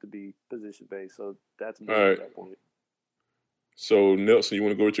don't have to be position based. So that's me at that point. So Nelson, you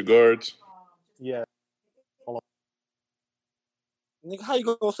want to go with your guards? Yeah. Nigga, how you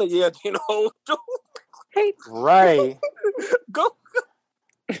gonna say yeah, Gino? Right. Go.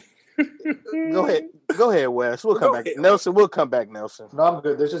 Go ahead, Wes. We'll come back. Nelson, we'll come back, Nelson. No, I'm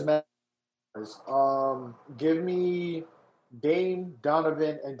good. There's just give me Dame,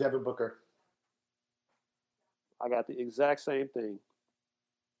 Donovan, and Devin Booker. I got the exact same thing.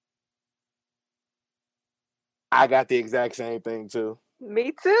 I got the exact same thing too.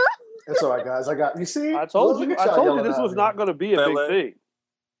 Me too. That's all right, guys. You see? I told you this was not going to be a big Fella. thing.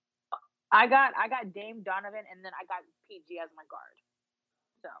 I got Dame, Donovan, and then I got PG as my guard.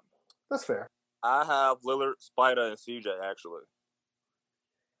 So That's fair. I have Lillard, Spider, and CJ actually.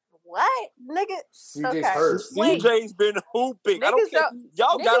 What, nigga? CJ's hurt. CJ's been hooping. I don't care.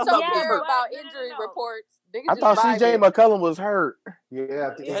 Y'all gotta stop getting hurt. About injury reports. Niggas I thought CJ McCollum was hurt.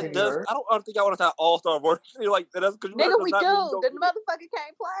 Yeah, I think I don't think y'all want to have all-star work. Like that's because nigga, we do. The motherfucker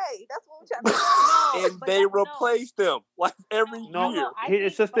can't play. That's what we're trying to do. And they replaced him like every year.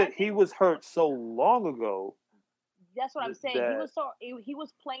 It's just that he was hurt so long ago. That's what I'm saying. He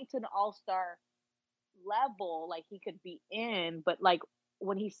was playing to an all-star level, like he could be in, but like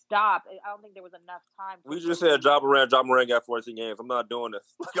when he stopped, I don't think there was enough time. We just said Ja Morant got 14 games. I'm not doing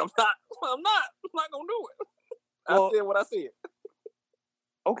this. Like I'm not gonna do it. I said what I said.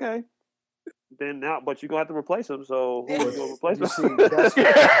 Okay. Then now, but you're gonna have to replace him. So who are you gonna replace him?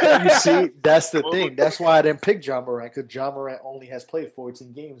 That's the thing. That's why I didn't pick Ja Morant, because Ja Morant only has played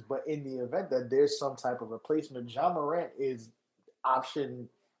 14 games. But in the event that there's some type of replacement, Ja Morant is option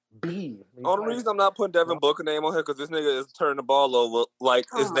B. Only reason I'm not putting Devin Booker name on here because this nigga is turning the ball over like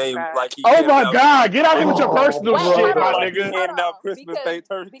his name like he. Oh my God! Get out here with your personal shit, my nigga. Handing out Christmas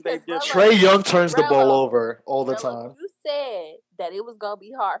Thanksgiving. Trae Young turns the ball over all the time. You said that it was gonna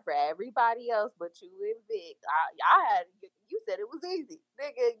be hard for everybody else, but you and Vic. You said it was easy.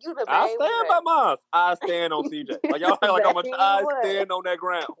 Nigga, you the I main stand one. by mine. I stand on CJ. Like y'all act like I'm I stand on that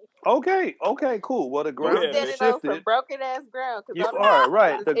ground. Okay, cool. Well, the ground ahead, is Nick. Standing on some shifted. broken ass ground because All right,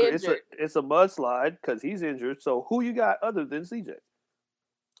 right. It's a mudslide because he's injured. So who you got other than CJ?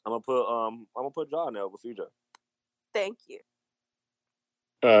 I'm gonna put John there with CJ. Thank you.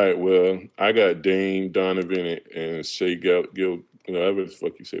 All right, well, I got Dame, Donovan, and Shea Gil. Whatever the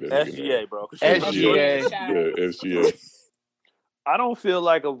fuck you say that nigga name. SGA, bro. SGA. Yeah, SGA. I don't feel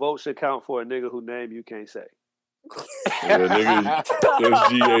like a vote should count for a nigga whose name you can't say. Yeah, nigga,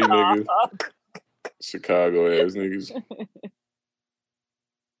 SGA nigga. Chicago ass niggas.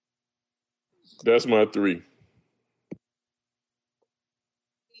 That's my 3.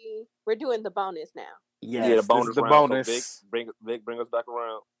 We're doing the bonus now. Yes, Yeah, the bonus this is the round. bonus. So Vic, bring us back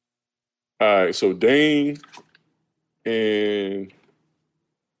around. All right, so Dame and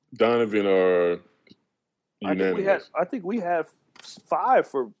Donovan are unanimous. I think we have 5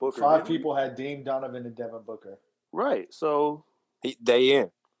 for Booker. 5 people had Dame, Donovan, and Devin Booker. Right. So They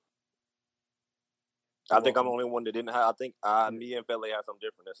in. I think I'm the only one that didn't have. I think me and Fele had something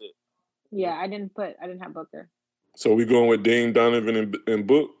different. That's it. Yeah, I didn't have Booker. So we going with Dame, Donovan, and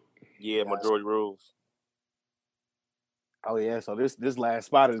Book? Yeah, majority rules. Oh yeah, so this last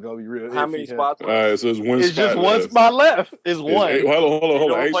spot is gonna be real. How many spots? All right, so it's one It's spot just left. one spot left. It's one.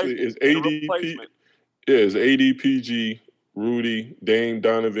 Hold on. Actually, it's ADP. Yeah, it's ADPG, Rudy, Dame,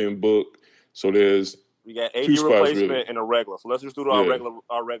 Donovan, Book. So there's we got 2 AD spots replacement really. and a regular. So let's just do our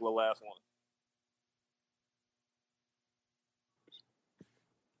regular last one.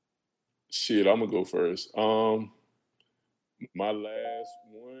 Shit, I'm gonna go first. My last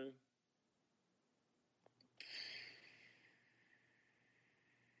one.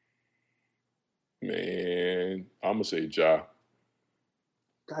 Man, I'm gonna say Ja.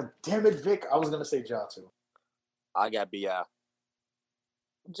 God damn it, Vic. I was going to say Ja, too. I got BI.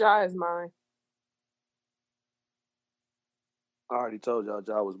 Ja is mine. I already told y'all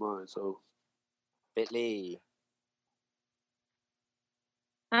Ja was mine. So Fitly.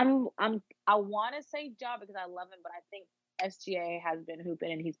 I want to say Ja because I love him, but I think SGA has been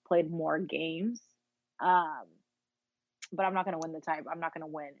hooping and he's played more games. But I'm not gonna win the type. I'm not gonna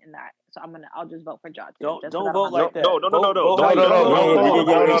win in that. So I'll just vote for Ja too. Don't vote like that. No. Don't. No, we're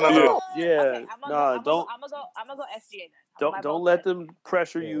gonna go SGA. Yeah. I'm gonna go SGA then. Don't let them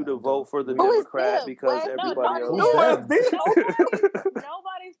pressure you to vote for the Who is Democrat them? because Wait, everybody else. Who's them?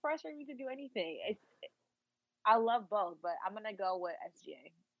 Nobody's pressuring me to do anything. I love both, but I'm gonna go with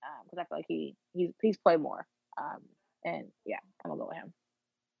SGA because I feel like he's played more. And yeah, I'm gonna go with him.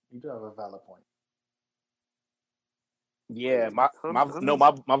 You do have a valid point. Yeah, my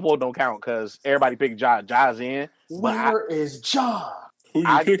vote don't count because everybody picked Ja. Ja's in. Where is Ja? Who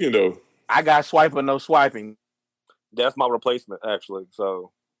you picking though? I got swiper, no swiping. That's my replacement, actually.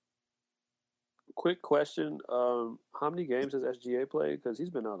 So, Quick question: how many games has SGA played? Because he's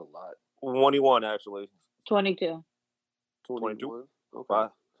been out a lot. 21 actually. 22. 22? Okay,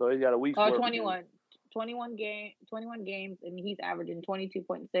 so he's got a week's worth. 21. 21 games, and he's averaging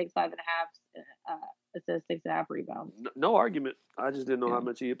 22.6, 5.5 assists, 6.5 rebounds. No argument. I just didn't know how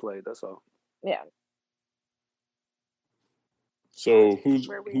much he had played. That's all. Yeah. So who's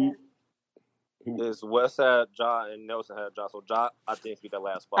This West had Ja and Nelson had Ja. So Ja, I think, get that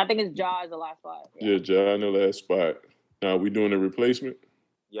last spot. I think it's Ja is the last spot. Ja in the last spot. Now we doing a replacement?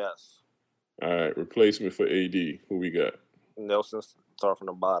 Yes. All right, replacement for AD. Who we got? Nelson start from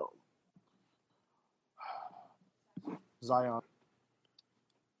the bottom. Zion.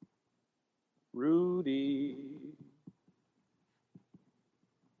 Rudy.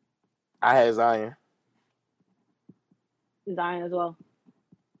 I had Zion. Zion as well.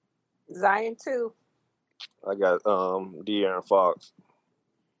 Zion too. I got De'Aaron Fox.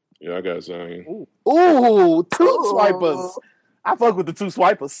 Yeah, I got Zion. Ooh, two swipers. I fuck with the 2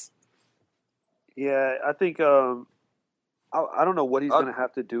 swipers. Yeah, I think I don't know what he's gonna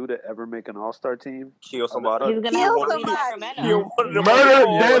have to do to ever make an All-Star team. Kill somebody. He's gonna have to leave Sacramento. Murder,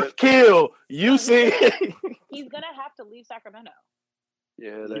 death, kill. You see? He's gonna have to leave Sacramento.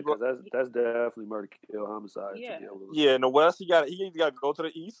 Yeah, that's definitely murder, kill, homicide. Yeah. Yeah, in the West, he either got to go to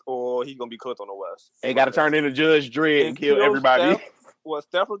the East or he's gonna be cooked on the West. They got to turn into Judge Dredd and kill everybody.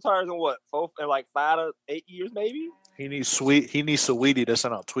 Steph retires in what? 5 to 8 years, maybe. He needs Saweetie to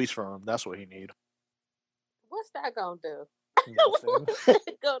send out tweets from him. That's what he need. What's that gonna do?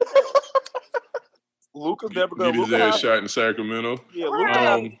 Luka's never Get his ass shot in Sacramento. Yeah, Luka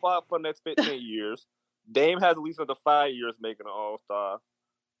has a spot for the next 15 years. Dame has at least another 5 years making an All-Star.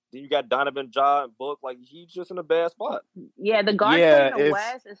 Then you got Donovan, Ja, and Book. He's just in a bad spot. Yeah, the guard play in the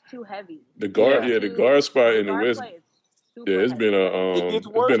West is too heavy. The guard spot in the West. super Yeah, it's been heavy. It a gets it's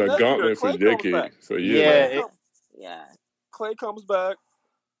worse been a next year. gauntlet for Clay comes back. decades, for years. Yeah, Clay, Yeah. Clay comes back.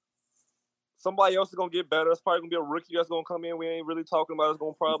 Somebody else is gonna get better. It's probably gonna be a rookie that's gonna come in. We ain't really talking about. It's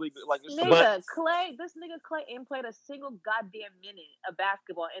gonna probably be like it's Nigga, Clay, this nigga Clay ain't played a single goddamn minute of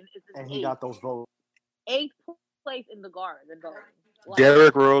basketball, and it's his And he got those votes. 8th place in the guards and voting. Like,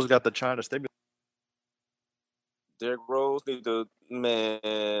 Derrick Rose got the China stimulus. Derrick Rose need to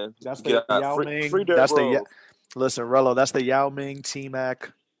That's get the out. Yao Free Ming. Derrick That's the Rose. listen, Rello. That's the Yao Ming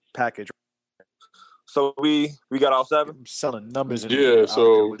T-Mac package. So we got all 7. I'm selling numbers. Yeah,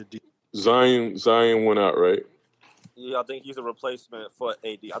 so with the D. Zion went out, right? Yeah, I think he's a replacement for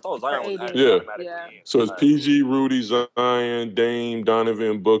AD. I thought Zion was AD. actually Yeah. automatically in. So it's PG, Rudy, Zion, Dame,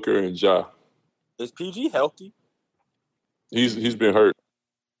 Donovan, Booker, and Ja. Is PG healthy? He's been hurt.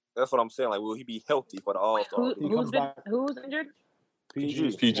 That's what I'm saying. Like, will he be healthy for the All Star? Who's injured?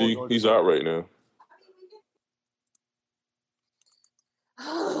 PG. PG, he's out right now.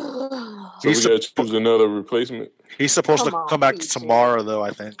 So we got to choose another replacement. He's supposed to come back tomorrow, though.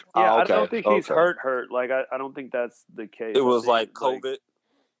 I think. Yeah, okay. I don't think he's hurt. Like I don't think that's the case. It was like COVID.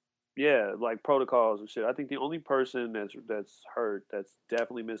 Yeah, like protocols and shit. I think the only person that's hurt that's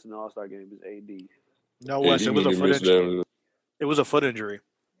definitely missing the All-Star game is AD. No, Wes, it was a foot injury. It was a foot injury,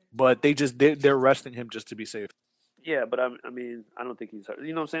 but they're resting him just to be safe. Yeah, but I mean, I don't think he's hurt. You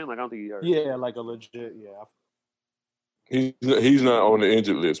know what I'm saying? Like I don't think he's hurt. Yeah, like a legit. Yeah. He's not on the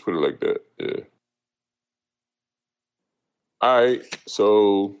injured list. Put it like that. Yeah. All right.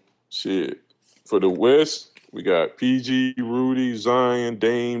 So shit for the West. We got PG, Rudy, Zion,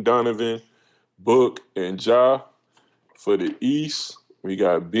 Dame, Donovan, Book, and Ja. For the East, we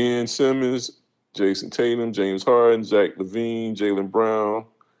got Ben Simmons, Jason Tatum, James Harden, Zach LaVine, Jaylen Brown,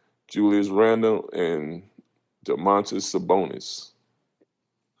 Julius Randle, and Domantas Sabonis.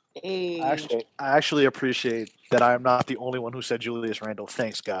 I actually appreciate that I am not the only one who said Julius Randle.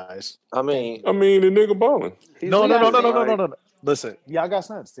 Thanks, guys. I mean, the nigga balling. No. Listen, y'all got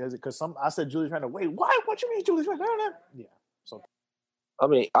sense because I said Julius Randle. Wait, what you mean Julius Randle? Yeah. So I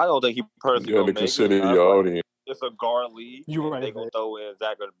mean, I don't think he personally you got to consider your audience. It's a guard league. You're right. They're gonna throw in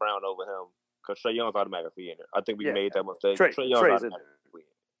Zach Brown over him because Trae Young's automatically in there. I think we made that mistake. Trae Young's Young's in automatically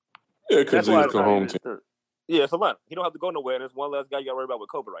Yeah, because he's the home team. Yeah, so man, he don't have to go nowhere. There's one less guy you got to worry about with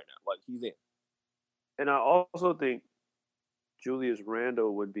COVID right now. Like he's in. And I also think Julius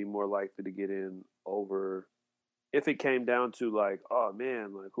Randle would be more likely to get in over if it came down to like, oh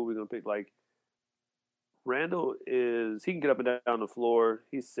man, like who we gonna pick? Like Randle he can get up and down the floor.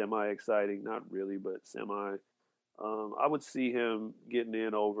 He's semi-exciting, not really, but semi. I would see him getting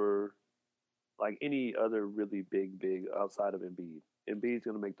in over like any other really big outside of Embiid. Embiid's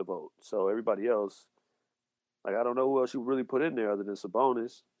gonna make the vote. So everybody else, like I don't know who else you really put in there other than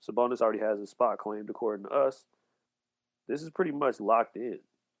Sabonis. Sabonis already has a spot claimed according to us. This is pretty much locked in.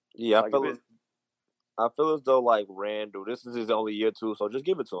 Yeah, like I feel as though like Randall, this is his only year too, so just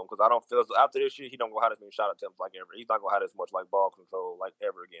give it to him because I don't feel as though after this year he don't go have as many shot attempts like ever. He's not gonna have as much like ball control like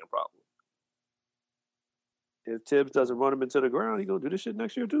ever again probably. If Tibbs doesn't run him into the ground, he gonna do this shit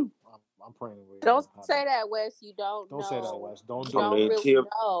next year too. I'm praying. Don't say that, Wes. You don't know. Don't say that, Wes. Don't do don't it. really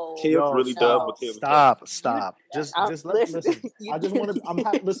know. Tibbs really does, but Tibbs Stop. Just listen. I just want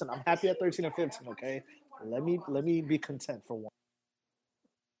to. Listen. I'm happy at 13 and 15. Okay, let me be content for one.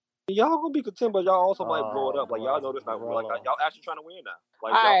 Y'all gonna be content, but y'all also might blow it up. Like y'all know this not like y'all actually trying to win now.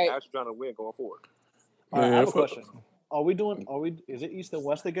 Like y'all actually trying to win going forward. All right, I have a question. Is it East and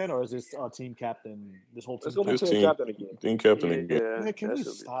West again, or is this team captain? This whole team. It's gonna be team captain again. Team captain again. Man, can we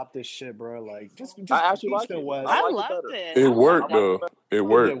stop this shit, bro? Like, just I actually East like and it. West. I loved it. It worked though. It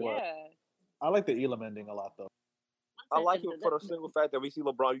worked. Yeah. I like the Elam ending a lot though. I like it for the single fact that we see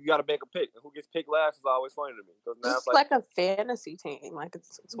LeBron. You got to make a pick. Who gets picked last is always funny to me. Now It's like a fantasy team. Like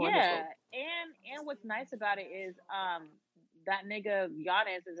it's wonderful. Yeah, and what's nice about it is that nigga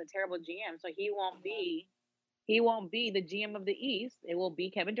Giannis is a terrible GM, so he won't be the GM of the East. It will be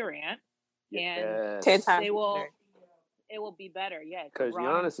Kevin Durant, and 10 times it will be better. Yeah, because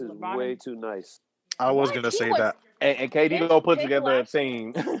Giannis is way too nice. I was gonna say that. And KD gonna put together a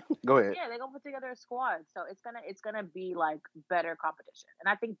team. Go ahead. Yeah, they're gonna put together a squad, so it's gonna be like better competition, and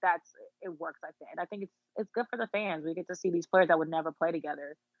I think it works like that. And I think it's good for the fans. We get to see these players that would never play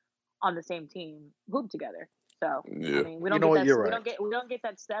together on the same team hoop together. So Yeah. I mean, we don't get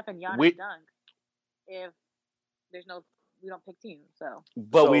that Steph and Giannis dunk if there's no we don't pick teams. So,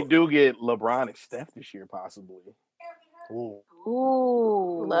 but we do get LeBron and Steph this year possibly.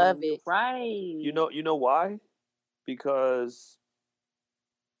 Ooh, love it. Right. You know why? Because,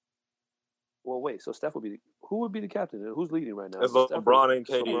 well, wait. So Steph who would be the captain? Who's leading right now? It's LeBron and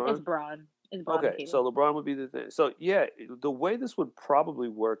KD. It's Bron. It's Bron and Okay, KD. so LeBron would be the thing. So yeah, the way this would probably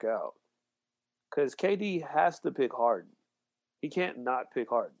work out, because KD has to pick Harden. He can't not pick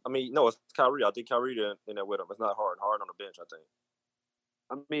Harden. I mean, no, it's Kyrie. I think Kyrie in there with him. It's not Harden. Harden on the bench, I think.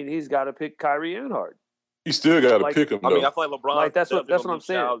 I mean, he's got to pick Kyrie and Harden. You still got to Like, pick him, though. I mean, I feel like LeBron. Like, that's what definitely I'm be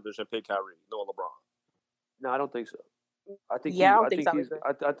saying. childish and pick Kyrie, no LeBron. No, I don't think so. I think Yeah, I don't I think think so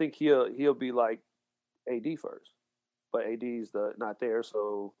he's. I think he'll be like AD first, but AD's not there,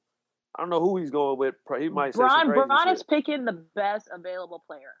 so I don't know who he's going with. He might say some crazy Bron shit. is picking the best available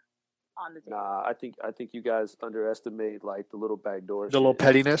player on the team. Nah, I think you guys underestimate like the little backdoor. The little shit.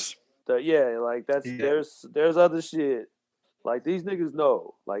 pettiness. Yeah, like that's Yeah. there's other shit. Like these niggas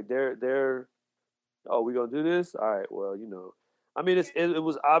know. Like they're oh, we gonna do this? All right, well, you know. I mean it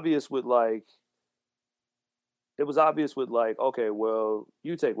was obvious with like okay, well,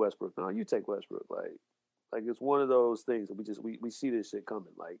 you take Westbrook. No, you take Westbrook. Like it's one of those things that we see this shit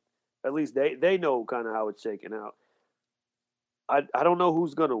coming. Like at least they know kind of how it's shaking out. I don't know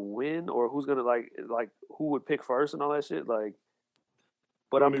who's gonna win or who's gonna like who would pick first and all that shit. Like,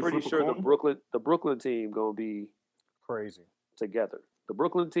 but I'm pretty sure the Brooklyn team gonna be Crazy. together. The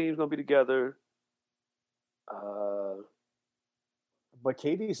Brooklyn team's gonna be together. But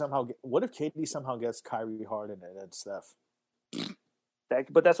KD somehow. What if KD somehow gets Kyrie Harden and then Steph?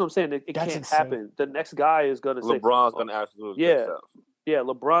 But that's what I'm saying. It That's can't insane. happen. The next guy is gonna say LeBron's gonna absolutely yeah. pick Steph. Yeah,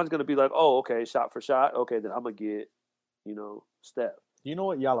 LeBron's gonna be like, oh, okay, shot for shot. Okay, then I'm gonna get, Steph. You know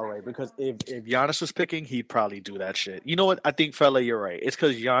what? Y'all are right because If Giannis was picking, he'd probably do that shit. You know what? I think, fella, you're right. It's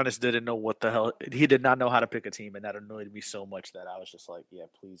because Giannis didn't know what the hell. He did not know how to pick a team, and that annoyed me so much that I was just like, yeah,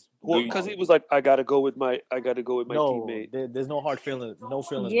 please. Well, because he was like, I gotta go with my No, teammate. there's no hard feelings. No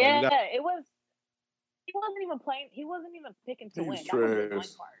feelings. Yeah, man. it was. He wasn't even playing. He wasn't even picking to win. He's That was the fun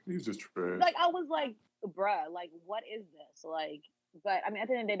trash. part. He's just trash. Like I was like, bruh, like what is this? Like, but I mean, at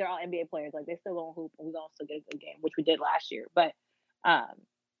the end of the day, they're all NBA players. Like they still gonna hoop, and we gonna still get a good game, which we did last year. But yeah,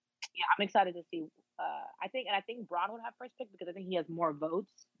 I'm excited to see. I think Bron would have first pick because I think he has more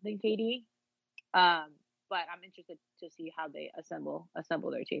votes than KD. But I'm interested to see how they assemble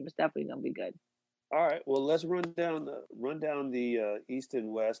their team. It's definitely gonna be good. All right, well, let's run down the East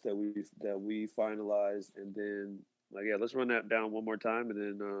and West that we finalized, and then let's run that down one more time, and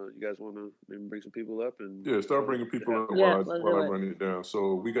then you guys want to maybe bring some people up and start bringing people up Yeah, while I run it down.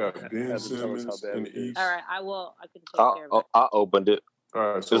 So we got Ben Have them tell us Simmons how bad in it the is. East. All right, I will. I can take care of it. I opened it. All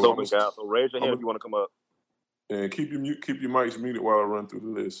right, It's so open, guys. So raise your hand if you want to come up. And keep your mics muted while I run through the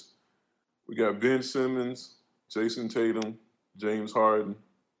list. We got Ben Simmons, Jason Tatum, James Harden,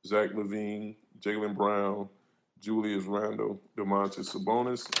 Zach LaVine, Jaylen Brown, Julius Randle, Domantas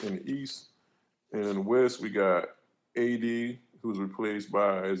Sabonis in the East. And in the West, we got AD, who's replaced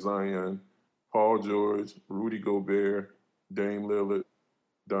by Zion, Paul George, Rudy Gobert, Dame Lillard,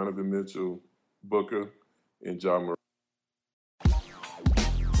 Donovan Mitchell, Booker, and Ja Morant.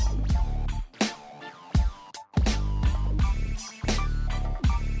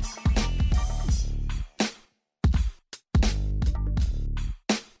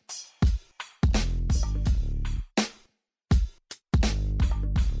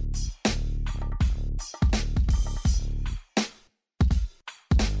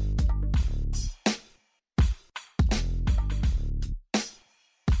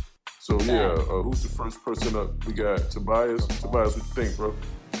 So who's the first person up? We got Tobias. Tobias, what you think, bro?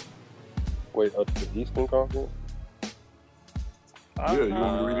 Wait, the Eastern Conference? Yeah, you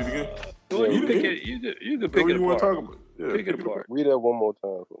want me to read it again? You could pick it you want to apart. talk about? Yeah, Pick it apart. Read that one more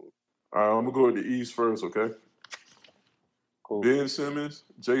time for me. All right, I'm gonna go with the East first, okay? Cool. Ben Simmons,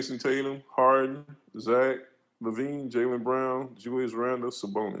 Jason Tatum, Harden, Zach LaVine, Jaylen Brown, Julius Randle,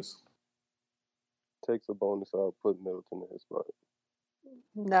 Sabonis. Takes a bonus out, put Middleton in his spot.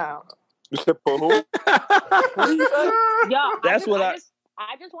 No. You said for who? Yo, That's what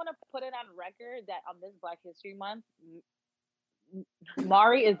I just want to put it on record that on this Black History Month,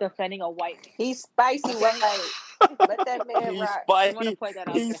 Mari is defending a white. He's spicy white. Let that man He's rock. I want to put that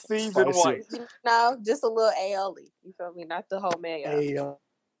out there. He's seasoned white. You know, just a little aioli. You feel me? Not the whole man.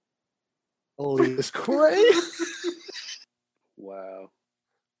 Holy, it's crazy. Wow.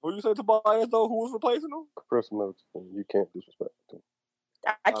 What you say to Tobias though? Who was replacing him? Chris Middleton, you can't disrespect him.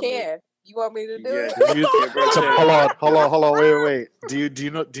 I can. You want me to do it? So, hold on, wait. Do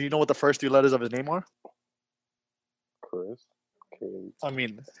you know what the first three letters of his name are? Chris. I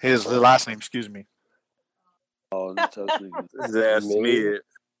mean, his last name. Excuse me. Oh, that's me. That's me.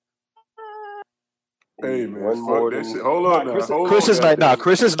 Hey man, One more fuck that than- shit. Hold on now. Chris is nice. Nah,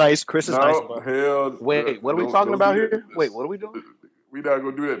 Chris is nice. Chris is nice. No, But hell. wait, what are we don't- talking don't about do here? that. Wait, what are we doing? We not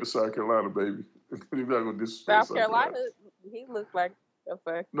gonna do that to South Carolina, baby. We're not gonna disrespect South Carolina, he looked like The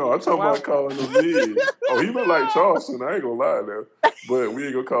fuck? No, I'm talking about calling him mid. Oh, he look like Charleston. I ain't gonna lie now, but we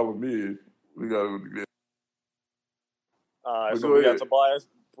ain't gonna call him mid. We gotta. All right, But so go we got ahead. Tobias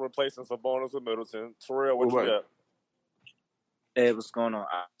replacing Sabonis with Middleton. Terrell, what What you about- got? Hey, what's going on?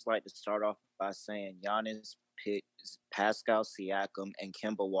 I'd just like to start off by saying Giannis picked Pascal Siakam and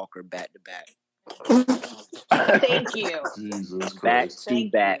Kemba Walker back to back. Thank you. Jesus Back Christ. to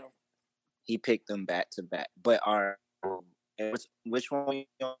Thank back. you. He picked them back to back. But which one we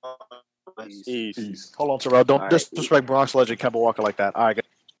on? East. East. Hold on, Terrell. Don't All right. disrespect Bronx legend Kemba Walker like that. All right,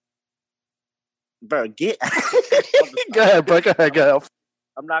 Bro, get. go ahead, bro. Go ahead.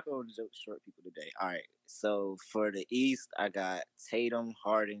 I'm not going to joke short people today. All right. So for the East, I got Tatum,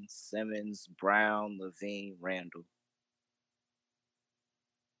 Harden, Simmons, Brown, Levine, Randall.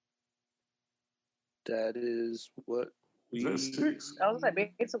 That is what Is we. that 6? I was like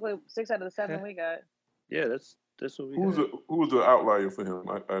basically 6 out of the 7 we got. Yeah, that's what we. Who's the outlier for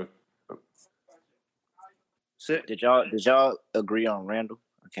him? Did y'all agree on Randall?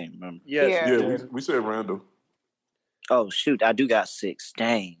 I can't remember. Yes. Yeah, we said Randall. Oh shoot, I do got 6.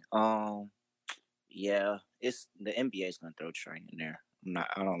 Dang. Yeah, it's the NBA's gonna throw Trey in there.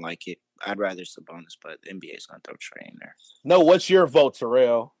 I don't like it. I'd rather Sabonis, but the NBA's gonna throw Trey in there. No, what's your vote,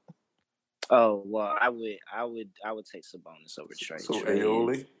 Terrell? Oh well, I would take Sabonis over Trey. So Trey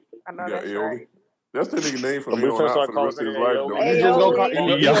Aioli. I know You got that's Aioli. right. That's the nigga name from We here on finna out start for the rest of his calling life. him Though. Aioli. You just gonna call,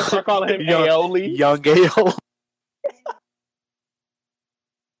 you gonna start calling him Aioli? Young Ayo.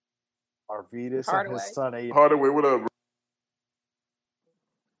 Arvidas and Hardaway. his son. Hardaway, what up, bro?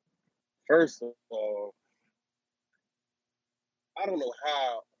 First of all, I don't know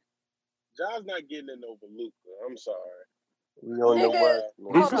how. John's not getting in over Luka. I'm sorry. We on your Nigga, west.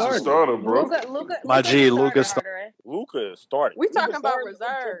 man. Luka's the starter, bro. Luka, My G, Luka's Luka is starting. We talking Luka about started, I'm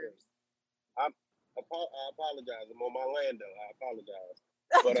reserves. I apologize. I'm on my Lando. I apologize.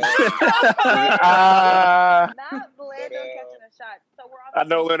 But Not Blando catching a shot. So we're on I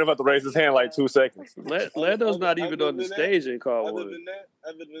know Leonard about to raise his hand like 2 seconds. Lando's not even on the stage and call other one. than that,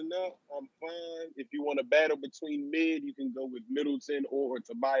 I'm fine. If you want to battle between mid, you can go with Middleton or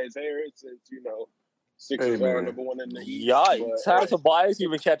Tobias Harris, since Sixers Hey, are man. number 1 in the East. Yikes. How did Tobias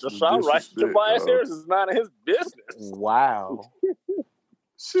even catch a shot right? Disrespect, Tobias dog. Harris is none of his business. Wow.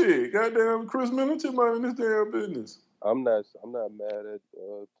 Shit, goddamn, Chris Middleton minding his damn business. I'm not mad at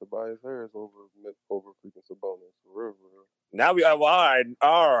Tobias Harris over freaking Sabonis. For real. Now we all right. You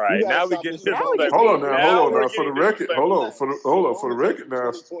gotta Now we stop get this. disrespectful. Hold on we're now. For the getting record, disrespectful. hold on. For the record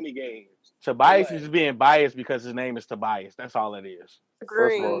now. 20 games. Tobias is being biased because his name is Tobias. That's all it is.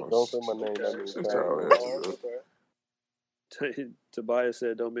 First of Agreed. all, don't say my name. That means Shut fat. your ass up. Tobias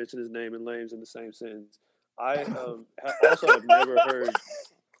said, "Don't mention his name and Lames in the same sentence." I also have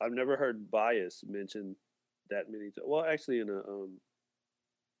never heard bias mentioned that many times. Well, actually, in a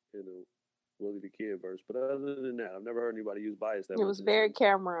Willie the Kid verse, but other than that, I've never heard anybody use bias that It much. was very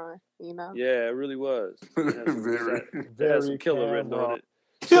Cameron, you know. Yeah, it really was. It had some, Very. it had some killer written on it.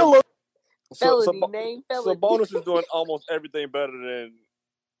 Felony name, felony. Sabonis is doing almost everything better than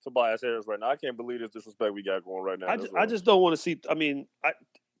Tobias Harris right now. I can't believe this disrespect we got going right now. I just don't want to see. I mean,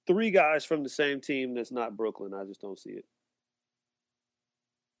 3 guys from the same team that's not Brooklyn. I just don't see it.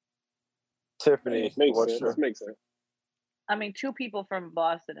 Tiffany, This makes what's sense. your- This makes sense. I mean, 2 people from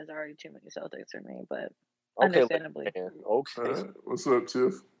Boston is already too many Celtics for me, but Okay, understandably. Okay. All right. What's up,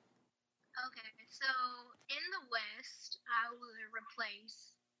 Tiff? Okay, so in the West, I would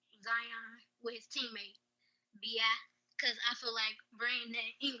replace Zion with his teammate, B.I., because I feel like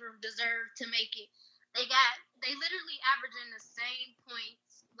Brandon Ingram deserved to make it. They literally averaging the same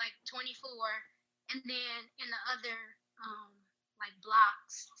points, like 24, and then in the other, like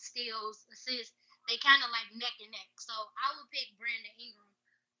blocks, steals, assists, they kind of like neck and neck. So I would pick Brandon Ingram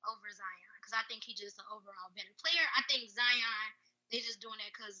over Zion because I think he's just an overall better player. I think Zion, they're just doing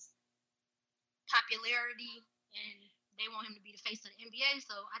that because popularity and they want him to be the face of the NBA.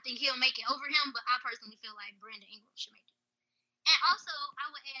 So I think he'll make it over him, but I personally feel like Brandon Ingram should make it. And also, I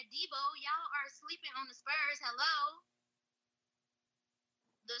would add Debo. Y'all are sleeping on the Spurs. Hello.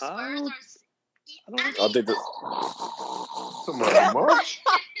 The Spurs are. I think that.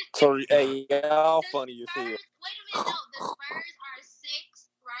 So, hey, y'all funny you see it. Wait a minute, no. The Spurs are 6,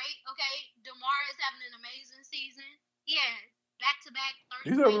 right? Okay. DeMar is having an amazing season. Yeah, back-to-back 30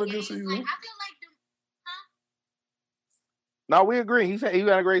 He's having a good games. season. Like, I feel like No, we agree. He said he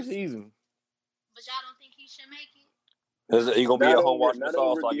got a great season. but y'all don't think he should make it? He gonna be Not at home over- watching not this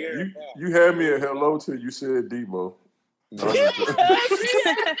All over Star De'Aaron game. Fox. You had me at hello till you said Debo. No,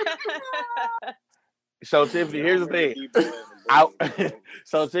 So Tiffany, here's the thing.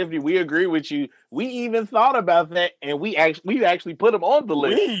 So Tiffany, we agree with you. We even thought about that, and we actually put him on the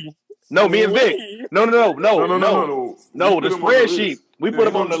list. No, me and Vic. No. No. The spreadsheet. We put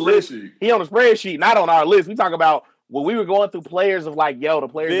him on the list. He on the spreadsheet, not on our list. We talk about when we were going through players of like, the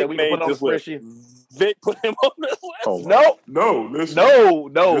players that we can put on the spreadsheet. Vic put him on the list. No. Listen.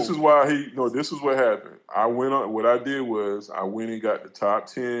 No. This is why this is what happened. I went on. What I did was I went and got the top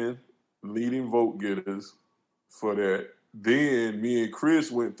 10 leading vote getters for that. Then me and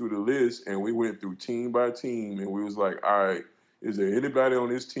Chris went through the list and we went through team by team and we was like, all right, is there anybody on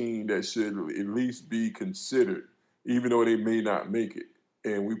this team that should at least be considered, even though they may not make it?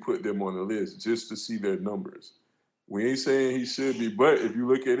 And we put them on the list just to see their numbers. We ain't saying he should be, but if you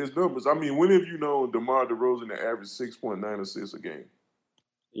look at his numbers, I mean, when have you known DeMar DeRozan to average 6.9 assists a game?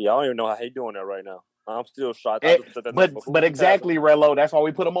 Yeah, I don't even know how he's doing that right now. I'm still shocked. But exactly, Relo, that's why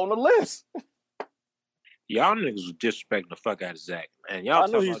we put him on the list. Y'all niggas was disrespecting the fuck out of Zach, man. Y'all I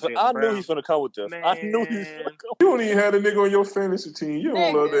knew he's gonna come with this. Man. I knew he's gonna come. You don't even have a nigga on your fantasy team. You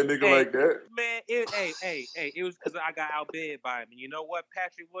don't love that nigga like that. Man, it was because I got outbid by him. And you know what?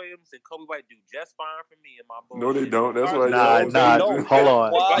 Patrick Williams and Kobe White do just fine for me and my boy. No, they don't. That's why. Nah. Hold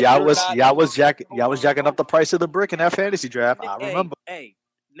on. Y'all was jacking up the price of the brick in that fantasy draft. I remember. Hey,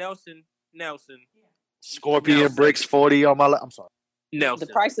 Nelson. Scorpion bricks 40 on my. I'm sorry. Nelson.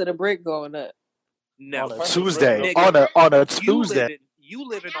 The price of the brick going up. No, on a Tuesday. On a Tuesday. You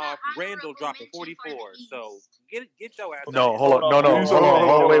living off Randall dropping 44. So get your ass. No, hold on. No.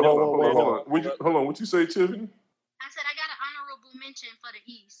 Hold on. What you say, Tiffany? I said I got an honorable mention for the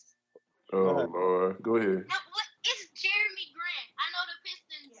East. Oh Lord, go ahead. No, it's Jeremy Grant. I know the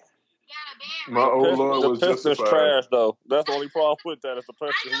Pistons got a bad. My old Lord was the Pistons justified. trash though. That's the only problem with that. Is the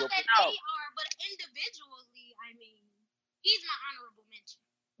Pistons. I know that they are, but individually, I mean, he's my honorable mention.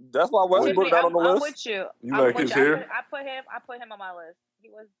 That's why Wesley put that on the list. I'm with you. You like his hair? I put him on my list. He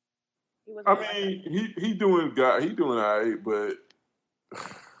was. I mean, he doing all right, but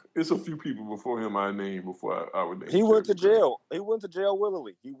it's a few people before him I named before I would name. He went to jail. He went to jail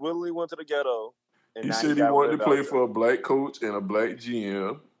willingly. He willingly went to the ghetto. He said he wanted to play for a black coach and a black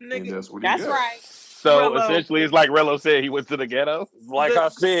GM, and that's what he got. That's right. So essentially, it's like Relo said, he went to the ghetto. Like I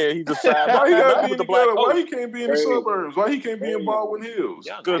said, he decided why he got to be in the black ghetto? coach. Why he can't be in the suburbs? Why he can't be in Baldwin Hills?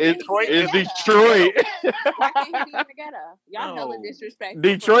 It's Detroit. Why can't he be in the ghetto? Y'all hella disrespectful.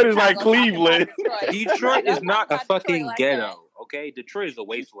 Detroit is like Cleveland. Detroit is not a fucking ghetto. Okay, Detroit is a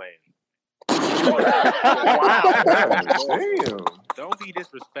wasteland. Wow. Damn. Don't be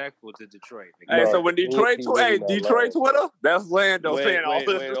disrespectful to Detroit. Hey, so when Detroit Twitter, that's Lando saying all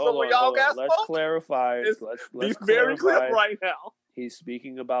this. So y'all got let's clarify. Let's very clear clarify. right now. He's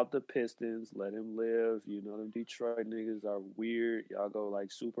speaking about the Pistons. Let him live. You know, them Detroit niggas are weird. Y'all go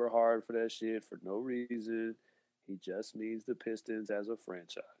like super hard for that shit for no reason. He just means the Pistons as a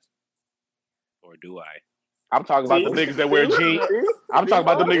franchise. Or do I? I'm talking about the niggas that wear jean. I'm talking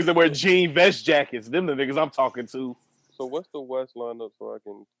about the niggas that wear jean vest jackets. Them the niggas I'm talking to. So what's the West lineup so I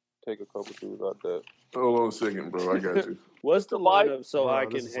can take a couple dudes out there? Hold on a second, bro. I got you. What's the lineup so I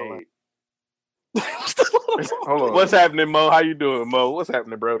can hate? Hold on. What's happening, Mo? How you doing, Mo? What's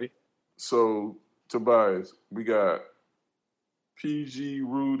happening, Brody? So, Tobias, we got PG,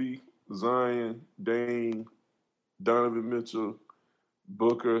 Rudy, Zion, Dame, Donovan Mitchell,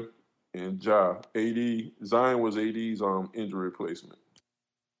 Booker, and Ja. AD. Zion was AD's injury replacement.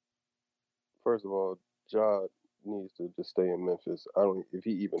 First of all, Ja needs to just stay in Memphis. If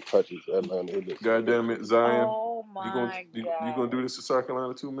he even touches Atlanta. God damn it, Zion. Oh my God. You gonna do this to South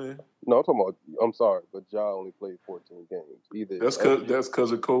Carolina too, man? No, I'm sorry, but Ja only played 14 games. That's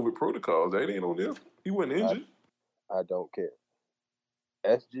because of COVID protocols. That ain't on them. He wasn't injured. I don't care.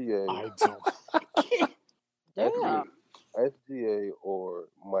 SGA. I don't. Damn. SGA or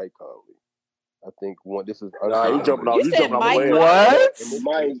Mike Conley. I think this is. Nah, you jumping off. You said Mike What?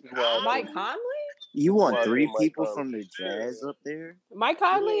 Mike Conley? You want Why three Mike people Conley? from the Jazz up there? Mike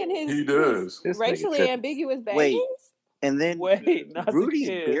Conley and his He does. racially ambiguous bangings? Wait, and then not Rudy's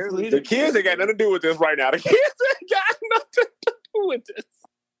the kids. barely. The kids ain't got nothing to do with this right now. The kids ain't got nothing to do with this.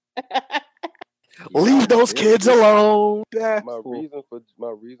 Leave those kids alone. My reason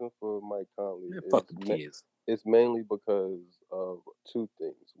for Mike Conley Fuck the kids. it's mainly because of two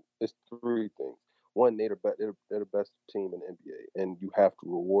things. It's three things. One, they're the best team in the NBA, and you have to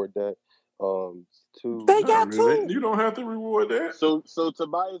reward that. Two, They got two. You don't have to reward that. So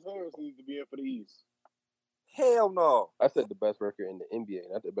Tobias Harris needs to be in for the East. Hell no. I said the best record in the NBA,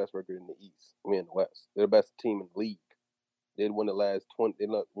 not the best record in the East. I mean, in the West. They're the best team in the league. They won the last 20. They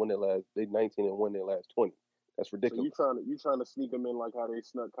 19 and won their last 20. That's So ridiculous. you trying to sneak them in like how they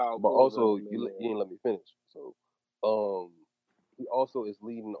snuck Kyle But Korver also, in you there. ain't let me finish. So, he also is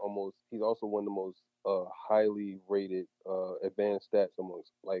leading almost. He's also one of the most highly rated advanced stats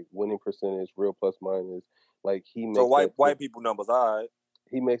amongst like winning percentage, real plus minus. Like he So makes that white people numbers, all right.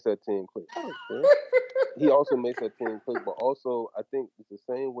 he makes that team click. He also makes that team click, but also I think it's the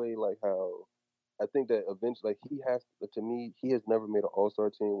same way like how I think that eventually like he has to me he has never made an all-star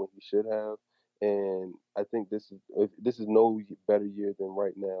team when he should have, and I think this is no better year than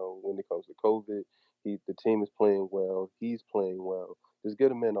right now when it comes to COVID. The team is playing well, he's playing well. Just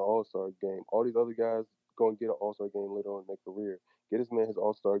get him in an all-star game. All these other guys going to get an all-star game later on in their career. Get this man his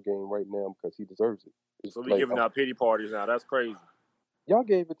all-star game right now because he deserves it. It's So we giving out pity parties now. That's crazy. Y'all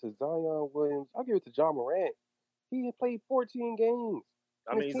gave it to Zion Williams. I gave it to John Morant. He had played 14 games.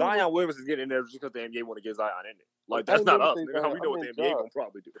 I mean, Zion Williams is getting in there just because the NBA want to get Zion in it. Like, that's not us. Nigga, how we know what the NBA going to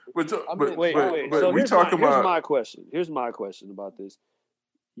probably do. Wait. So we talking here's about... my question. Here's my question about this.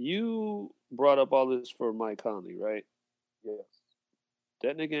 You brought up all this for Mike Conley, right? Yes.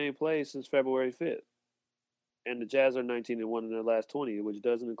 That nigga ain't played since February 5th. And the Jazz are 19-1 in their last 20, which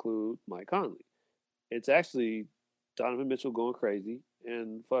doesn't include Mike Conley. It's actually Donovan Mitchell going crazy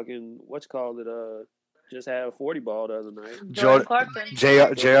and fucking just had a 40 ball the other night.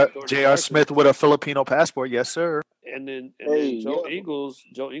 J.R. Smith with a Filipino passport, yes sir. And then Joe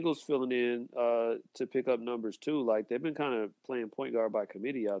Ingles filling in to pick up numbers too. Like they've been kind of playing point guard by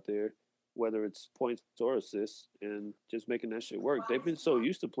committee out there, whether it's points or assists, and just making that shit work. They've been so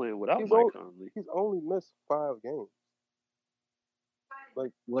used to playing without Mike Conley. He's only missed 5 games.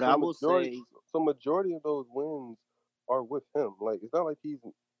 Like what I will say, so majority of those wins are with him. Like it's not like he's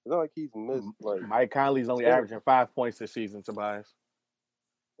missed. Like Mike Conley's only averaging 5 points this season, Tobias.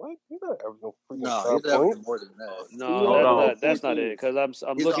 What? He's not averaging freaking No, 5 he's points. averaging more than that. No, that's not it. Because I'm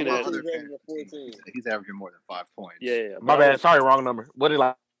He's looking on at other fantasy teams. He's averaging more than 5 points. Yeah. My bad. Sorry, wrong number. What is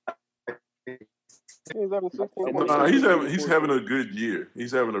like? He's having 16 No, he's having a good year.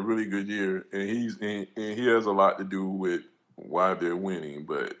 He's having a really good year, and he has a lot to do with why they're winning.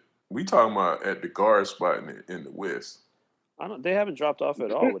 But we talking about at the guard spot in the West. They haven't dropped off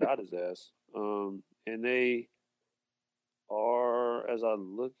at all without his ass. And they are, as I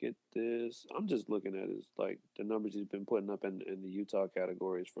look at this, I'm just looking at his like the numbers he's been putting up in the Utah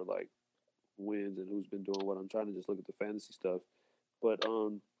categories for like wins and who's been doing what. I'm trying to just look at the fantasy stuff, but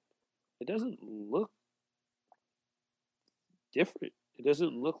it doesn't look different. It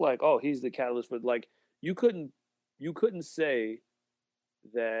doesn't look like he's the catalyst for like you couldn't say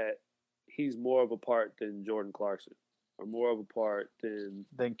that he's more of a part than Jordan Clarkson or more of a part than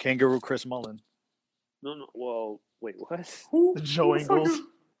Kangaroo Chris Mullin. No. Well, wait, what? Joe Ingles.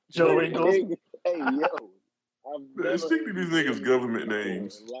 Joe Ingles. Hey, yo. Stick to these niggas' government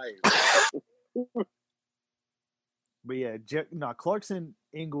names. But yeah, Clarkson,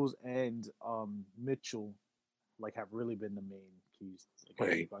 Ingles, and Mitchell have really been the main keys.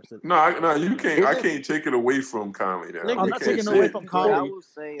 Wait. No, you can't. I can't take it away from Conley now. I'm not taking it away from Conley. I will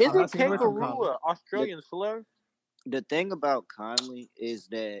say, isn't Kangaroo an Australian slur? The thing about Conley is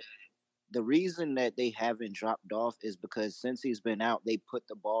that the reason that they haven't dropped off is because since he's been out, they put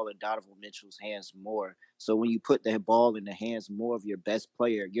the ball in Donovan Mitchell's hands more. So when you put the ball in the hands more of your best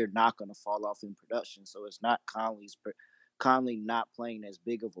player, you're not going to fall off in production. So it's not Conley not playing as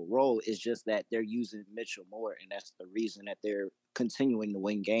big of a role. It's just that they're using Mitchell more, and that's the reason that they're continuing to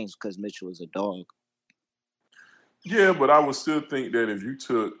win games because Mitchell is a dog. Yeah, but I would still think that if you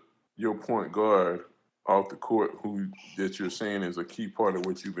took your point guard off the court, who that you're saying is a key part of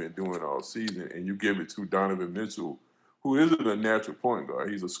what you've been doing all season, and you give it to Donovan Mitchell, who isn't a natural point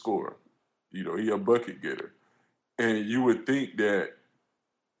guard, he's a scorer. He's a bucket getter. And you would think that,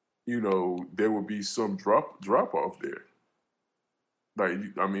 there would be some drop off there.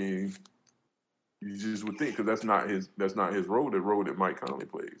 You just would think, because that's not his role, the role that Mike Conley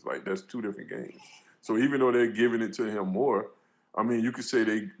plays. Like, that's 2 different games. So even though they're giving it to him more, you could say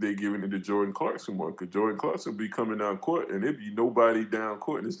they giving it to Jordan Clarkson more, because Jordan Clarkson be coming down court and there'd be nobody down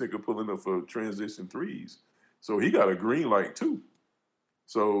court, and this nigga pulling up for transition threes. So he got a green light too.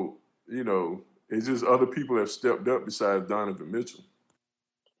 So, it's just other people have stepped up besides Donovan Mitchell.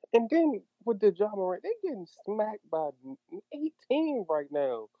 And then with the John Morant, they getting smacked by 18 right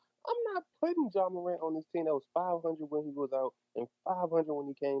now. I'm not putting John Morant on this team that was 500 when he was out and 500 when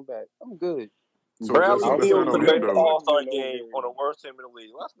he came back. I'm good. So Bradley Beal that's made the All-Star game on the worst team in the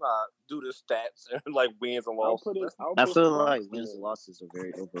league. Let's not do the stats and wins and losses. I feel like wins and losses are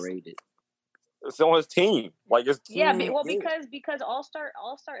very overrated. It's on his team. It's team because All-Star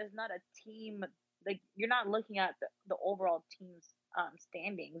is not a team. Like you're not looking at the overall team's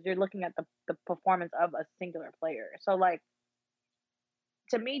standings. You're looking at the performance of a singular player. So like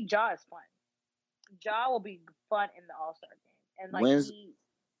to me, Ja is fun. Ja will be fun in the All-Star game, and like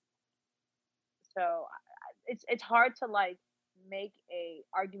it's hard to like make a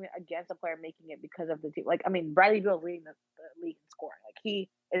argument against a player making it because of the team. Like I mean, Bradley Beal's leading the league in scoring. Like he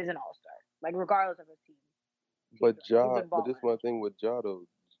is an All-Star, like regardless of his team. But this is my thing with Ja though.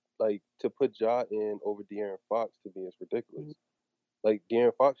 Like to put Ja in over De'Aaron Fox to me is ridiculous. Mm-hmm. Like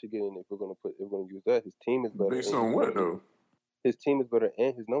De'Aaron Fox should get in if we're gonna use that. His team is better. Based on what though? His team is better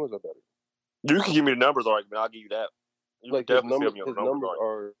and his numbers are better. You can give me the numbers, all right, man. I'll give you that. You like his numbers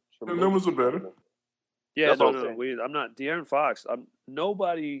are the numbers are better. Yeah, I'm not De'Aaron Fox.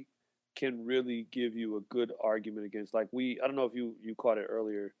 Nobody can really give you a good argument against. Like I don't know if you caught it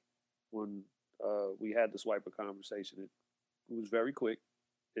earlier when we had the Swiper conversation. It was very quick.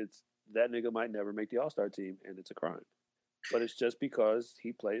 It's that nigga might never make the All-Star team, and it's a crime. But it's just because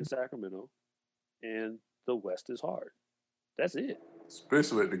he played in Sacramento, and the West is hard. That's it.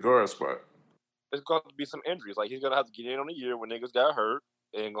 Especially at the guard spot. There's going to be some injuries. Like, he's going to have to get in on the year when niggas got hurt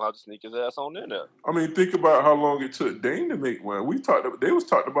and going to have to sneak his ass on in there. I mean, think about how long it took Dame to make one. They was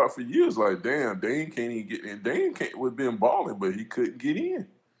talked about for years, like, damn, Dame can't even get in. Dame was been balling, but he couldn't get in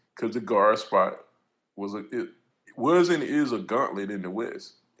because the guard spot was and is a gauntlet in the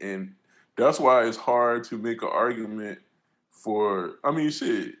West. And that's why it's hard to make an argument for, I mean,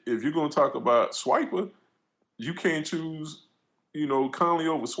 shit, if you're going to talk about Swiper, you can't choose, Conley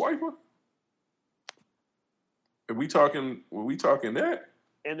over Swiper. Are we talking that?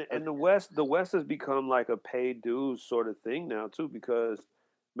 And the West has become like a paid dues sort of thing now too, because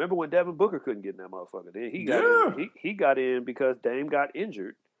remember when Devin Booker couldn't get in that motherfucker? Then he got in because Dame got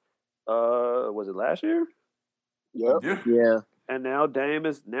injured. Was it last year? Yeah. And now Dame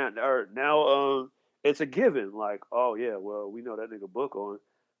is now it's a given. Like, oh yeah, well we know that nigga Book on.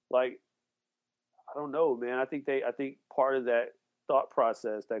 Like, I don't know, man. I think part of that thought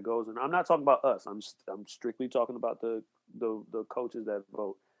process that goes, and I'm not talking about us. I'm strictly talking about the coaches that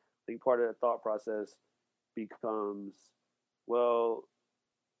vote. I think part of that thought process becomes, well,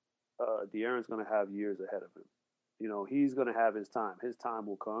 De'Aaron's going to have years ahead of him. He's going to have his time. His time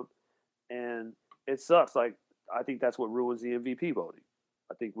will come, and it sucks. Like, I think that's what ruins the MVP voting.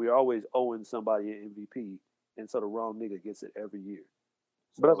 I think we're always owing somebody an MVP, and so the wrong nigga gets it every year.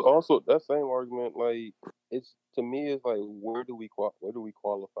 But that's also that same argument. Like, it's to me, it's like where do we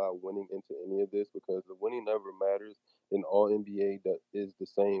qualify winning into any of this? Because the winning never matters in all NBA. That is the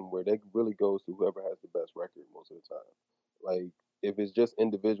same where that really goes to whoever has the best record most of the time. Like, if it's just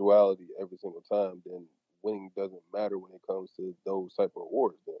individuality every single time, then winning doesn't matter when it comes to those type of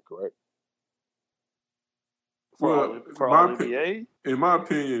awards. Then, correct? In my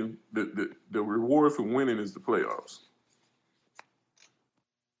opinion, the reward for winning is the playoffs.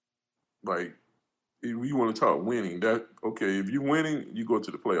 Like, if you want to talk winning, if you're winning, you go to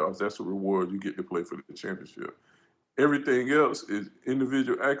the playoffs. That's a reward. You get to play for the championship. Everything else is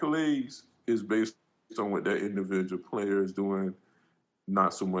individual accolades is based on what that individual player is doing,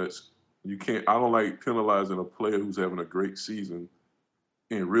 not so much. I don't like penalizing a player who's having a great season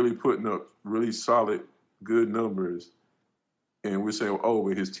and really putting up really solid, good numbers. And we're saying, oh,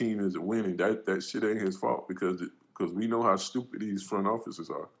 but his team isn't winning. That shit ain't his fault because we know how stupid these front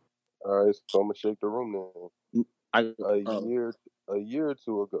offices are. All right, so I'm gonna shake the room then. A year or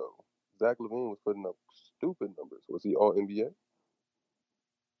two ago, Zach LaVine was putting up stupid numbers. Was he all NBA?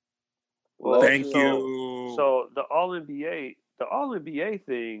 Well, thank you. So the all NBA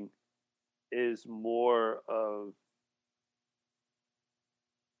thing is more of.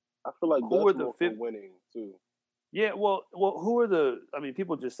 I feel like who are the winning too. Yeah, well, who are the? I mean,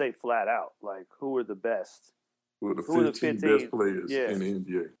 people just say flat out, like, who are the best? Who are the 15 best players in the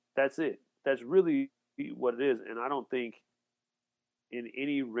NBA? That's it. That's really what it is. And I don't think in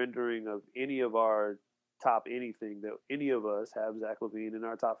any rendering of any of our top anything that any of us have Zach LaVine in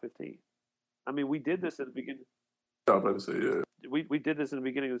our top 15. I mean, we did this at the beginning. I was about to say, yeah. We did this in the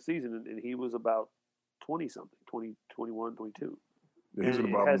beginning of the season, and he was about 20-something, 20, 21, 22. Yeah, he's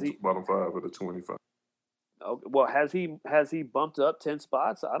in the bottom five of the 25. Okay, well, has he bumped up 10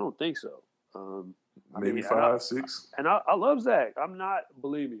 spots? I don't think so. Maybe 5, 6. And I love Zach. I'm not,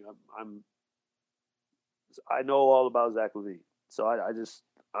 believe me, I know all about Zach LaVine. So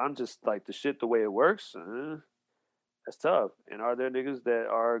I'm just like, the shit the way it works, that's tough. And are there niggas that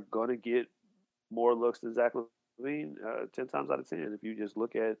are gonna get more looks than Zach LaVine? 10 times out of 10, if you just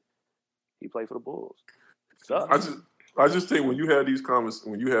look at he played for the Bulls. It sucks. I just think when you have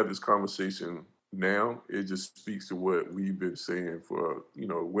this conversation now, it just speaks to what we've been saying for,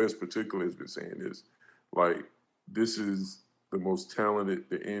 West particularly has been saying is, like, this is the most talented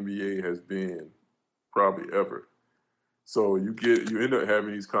the NBA has been probably ever. So you end up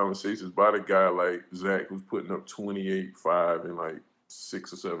having these conversations by the guy like Zach, who's putting up 28, 5, and like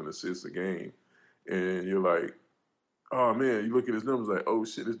 6 or 7 assists a game. And you're like, oh man, you look at his numbers like, oh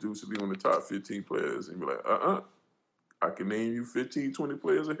shit, this dude should be one of the top 15 players. And you're like, I can name you 15, 20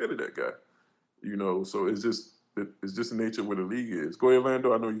 players ahead of that guy. You know, so it's just the nature of what the league is. Go ahead,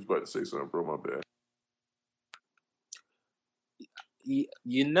 Lando. I know you was about to say something, bro. My bad.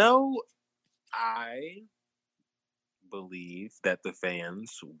 You know, I believe that the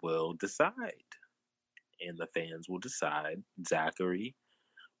fans will decide. And the fans will decide Zachary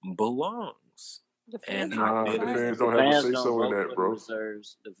belongs. The fans don't have to say so in that, bro.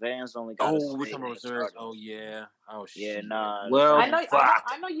 Reserves. The fans only got. Oh, we're talking about reserves. Oh yeah. Oh shit. Yeah, nah. Well, I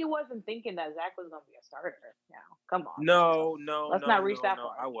know you wasn't thinking that Zach was gonna be a starter. Now, come on. No. Let's not reach that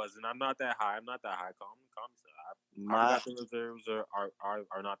far. I wasn't. I'm not that high. Calm yourself. I forgot the reserves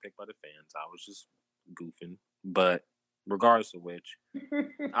are not picked by the fans. I was just goofing. But regardless of which,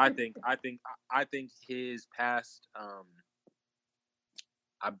 I think his past.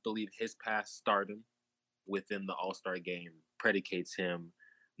 I believe his past stardom within the All-Star game predicates him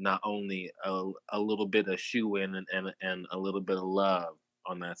not only a little bit of shoe-in and a little bit of love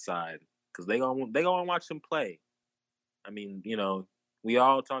on that side, because they gonna watch him play. I mean, you know, we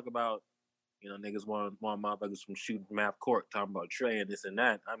all talk about, you know, niggas want motherfuckers from shooting half court, talking about Trey and this and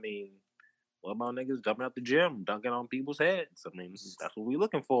that. I mean, what about niggas jumping out the gym, dunking on people's heads? I mean, that's what we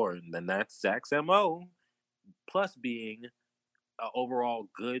looking for, and then that's Zach's MO, plus being overall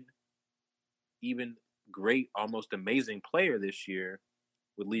good, even great, almost amazing player this year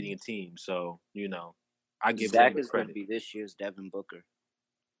with leading a team. So, you know, I give Zach him the is going to credit. be this year's Devin Booker.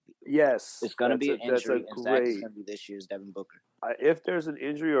 Yes, It's going to be an injury, and Zach is great. going to be this year's Devin Booker. If there's an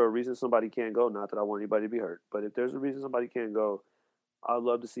injury or a reason somebody can't go, not that I want anybody to be hurt, but if there's a reason somebody can't go, I'd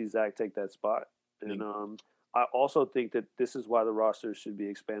love to see Zach take that spot. And I also think that this is why the roster should be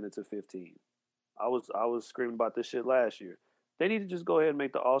expanded to 15. I was screaming about this shit last year. They need to just go ahead and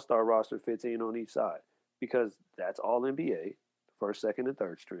make the All-Star roster 15 on each side, because that's all NBA, first, second, and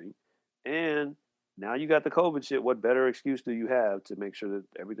third string. And now you got the COVID shit. What better excuse do you have to make sure that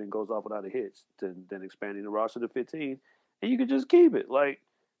everything goes off without a hitch than expanding the roster to 15? And you can just keep it. Like,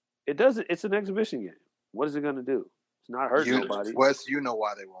 it's an exhibition game. What is it going to do? It's not hurting nobody. Wes, you know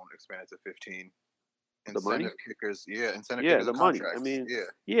why they won't expand it to 15. The money? Kickers, incentive kickers the and money. contracts. I mean,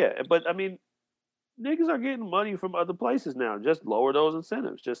 but I mean, niggas are getting money from other places now. Just lower those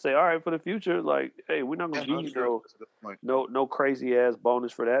incentives. Just say, all right, for the future, like, hey, we're not going to give you no crazy ass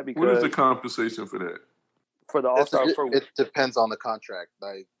bonus for that. Because what is the compensation for that? For the All-Star, it depends on the contract.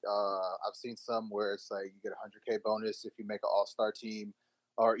 Like, I've seen some where it's like you get a $100K bonus if you make an All-Star team,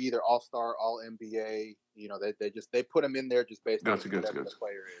 or either All-Star, All-NBA. You know, they put them in there just based on whatever the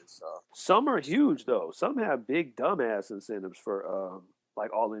player is. So. Some are huge though. Some have big dumbass incentives for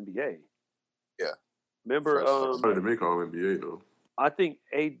like All-NBA. Yeah. Remember, hard to make All-NBA though. I think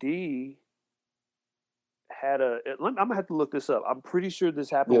AD had I'm gonna have to look this up. I'm pretty sure this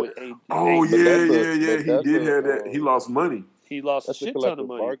happened with AD. Oh yeah. He did have that. He lost money. He lost a shit ton of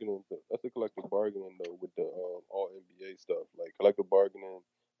money. That's a collective bargaining though with the All-NBA stuff. Like collective bargaining.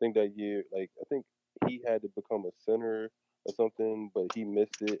 I think that year, like I think he had to become a center or something, but he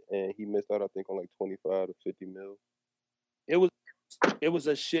missed it, and he missed out I think on like 25 to 50 mil. It was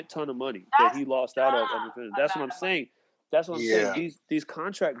a shit ton of money that he lost out of. That's what I'm saying. That's what I'm saying. These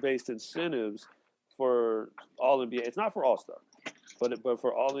contract-based incentives for All-NBA. It's not for All-Star, but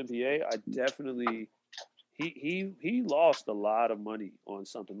for All-NBA, I definitely he lost a lot of money on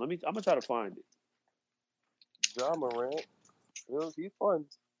something. I'm gonna try to find it. Ja Morant, he's fun,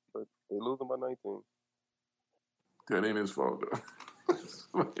 but they lose him by 19. That ain't his fault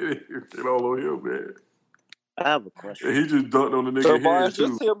though. Get all on him, man. I have a question. He just dunked on the nigga So, head Brian, too.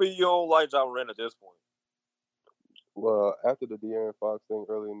 just tell me you don't like Ja Morant at this point. Well, after the De'Aaron Fox thing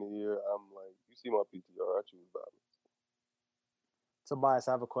early in the year, I'm like, you see my PTR, I choose violence. Tobias,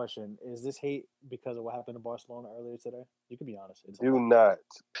 I have a question. Is this hate because of what happened in Barcelona earlier today? You can be honest. Do not.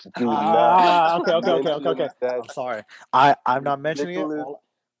 Okay. I'm sorry. I'm not mentioning it.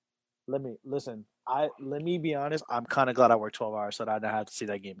 Let me be honest. I'm kind of glad I worked 12 hours so that I didn't have to see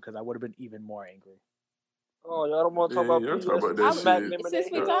that game, because I would have been even more angry. Oh, y'all don't want to talk about that shit. Since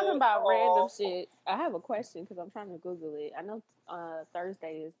we're talking about random shit, I have a question because I'm trying to Google it. I know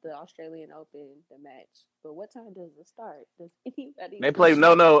Thursday is the Australian Open, the match, but what time does it start? Does anybody? They play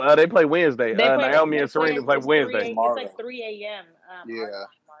they play Wednesday. Naomi and Serena play Wednesday. It's like 3 a.m.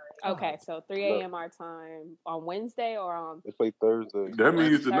 Okay, so 3 a.m. our time on Wednesday or on? They play Thursday. That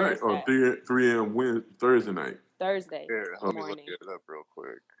means tonight on 3 a.m. Thursday night. Thursday Here, let me look morning. it up real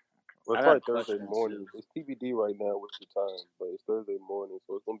quick. I Well, it's got a probably Thursday question morning. too. It's TBD right now with the time, but it's Thursday morning,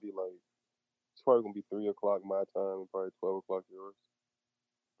 so it's gonna be like it's probably gonna be 3 o'clock my time, and probably 12 o'clock yours.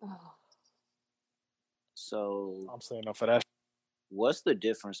 So I'm saying up for that. what's the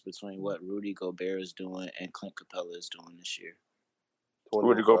difference between what Rudy Gobert is doing and Clint Capella is doing this year?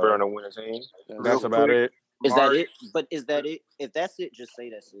 Rudy Gobert on a winning team. That's about it. Is that it? But is that it? If that's it, just say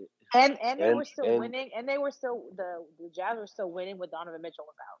that's it. And they And- were still and- winning, and they were still the Jazz were still winning with Donovan Mitchell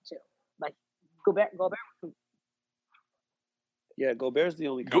was out too. Like Gobert Yeah, Gobert's the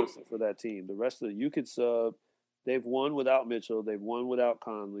only constant for that team. The rest of the you could sub. They've won without Mitchell. They've won without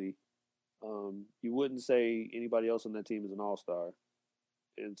Conley. You wouldn't say anybody else on that team is an all-star,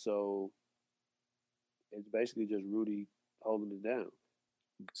 and so it's basically just Rudy holding it down.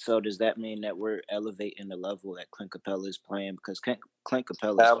 So does that mean that we're elevating the level that Clint Capella is playing? Because Clint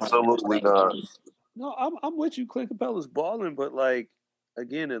Capella is Absolutely playing not. No, I'm with you. Clint Capella's balling, but like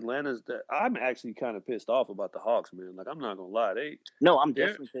again, Atlanta's. I'm actually kind of pissed off about the Hawks, man. Like I'm not gonna lie, No, I'm they're-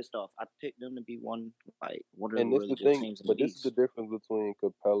 definitely pissed off. I picked them to be one of And the this really the good thing, teams in but the this is East. the difference between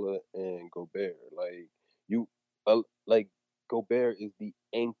Capella and Gobert. Like like Gobert is the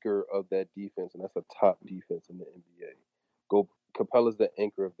anchor of that defense, and that's a top defense in the NBA. Capella's the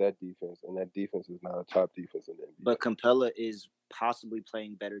anchor of that defense, and that defense is not a top defense in the NBA. But Capella is possibly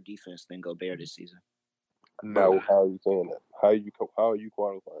playing better defense than Gobert this season. How are you saying that? How are you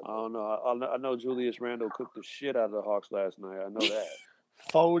qualifying? I don't know. I know Julius Randle cooked the shit out of the Hawks last night. I know that.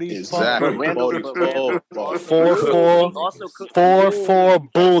 40 Exactly. But Randall, Forty. but Randall Oh, also, 4-4, he also cooked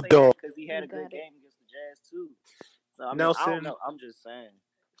 4-4 Bulldog. because he had a good game against the Jazz too. So I mean, I Nelson, don't know. I'm just saying.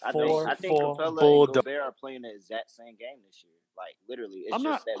 I 4-4 think Capella and Bulldog. Gobert are playing the exact same game this year. Like literally, it's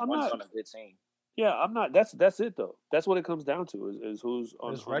one's on a good team. Yeah, I'm not. That's it though. That's what it comes down to is who's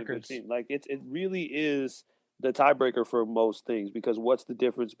on His a good records. team. Like it really is the tiebreaker for most things because what's the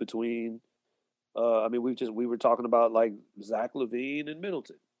difference between? I mean, we were talking about like Zach LaVine and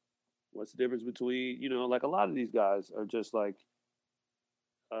Middleton. What's the difference between like a lot of these guys are just like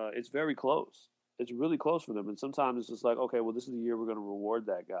it's very close. It's really close for them, and sometimes it's just like okay, well, this is the year we're going to reward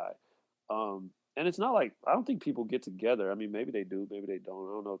that guy. And it's not like I don't think people get together. I mean, maybe they do, maybe they don't.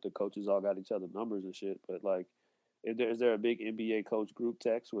 I don't know if the coaches all got each other numbers and shit. But like, is there a big NBA coach group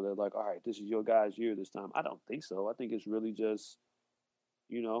text where they're like, "All right, this is your guys' year this time"? I don't think so. I think it's really just,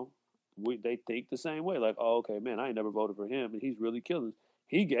 they think the same way. Like, oh, okay, man, I ain't never voted for him, and he's really killing.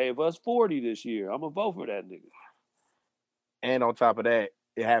 He gave us 40 this year. I'm gonna vote for that nigga. And on top of that,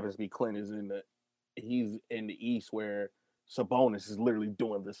 it happens to be Clint he's in the East where Sabonis is literally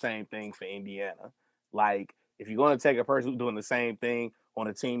doing the same thing for Indiana. Like, if you're going to take a person who's doing the same thing on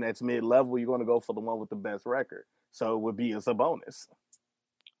a team that's mid-level, you're going to go for the one with the best record. So it would be a Sabonis.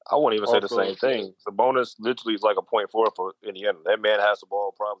 I wouldn't even say the same thing. Sabonis literally is like a point forward for Indiana. That man has the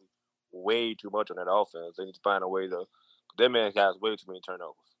ball probably way too much on that offense. They need to find a way to. That man has way too many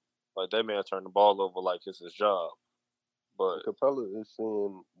turnovers. Like that man turned the ball over like it's his job. But Capella is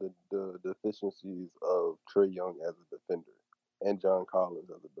seeing the deficiencies of Trae Young as a defender and John Collins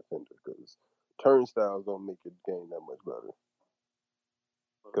as a defender because turnstiles don't make your game that much better.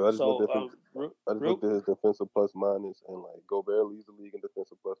 Because I just looked at his defensive plus minus, and like Gobert leads the league in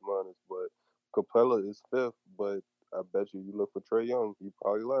defensive plus minus, but Capella is fifth. But I bet you look for Trae Young, he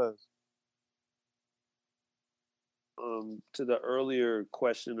probably last. To the earlier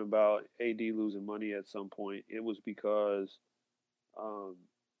question about AD losing money at some point, it was because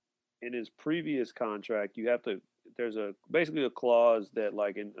in his previous contract, there's basically a clause that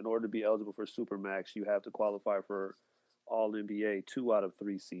like in order to be eligible for Supermax, you have to qualify for All NBA 2 out of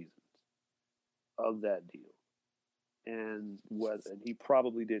 3 seasons of that deal. And he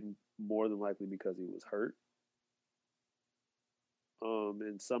probably didn't, more than likely because he was hurt.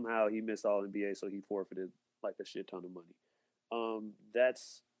 And somehow he missed All NBA, so he forfeited like a shit ton of money. Let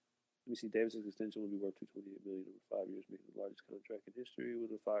me see. Davis's extension will be worth $228 million over 5 years, making the largest contract in history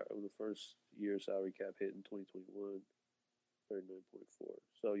with the first year salary cap hit in 2021, 39.4.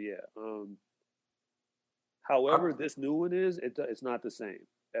 So yeah. However, this new one it's not the same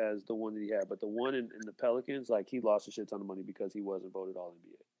as the one that he had, but the one in the Pelicans, like he lost a shit ton of money because he wasn't voted All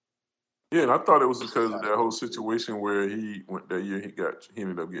NBA. Yeah, and I thought it was because of that whole situation where he went that year. He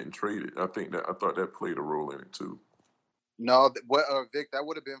ended up getting traded. I thought that played a role in it too. No, Vic, that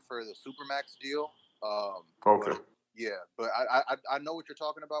would have been for the Supermax deal. Okay. But I know what you're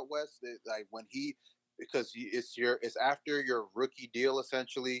talking about, Wes. Like when it's after your rookie deal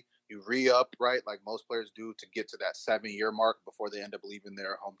essentially. You re-up, right? Like most players do to get to that 7-year mark before they end up leaving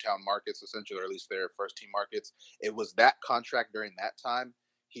their hometown markets, essentially, or at least their first team markets. It was that contract during that time.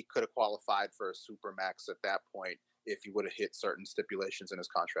 he could have qualified for a supermax at that point if he would have hit certain stipulations in his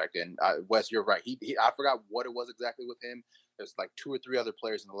contract. And Wes, you're right. He I forgot what it was exactly with him. There's like 2 or 3 other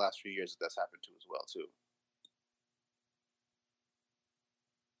players in the last few years that's happened to as well too.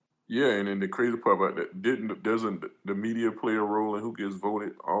 Yeah, and then the crazy part about that, doesn't the media play a role in who gets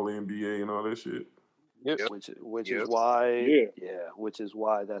voted all NBA and all that shit? Yep. Which is why which is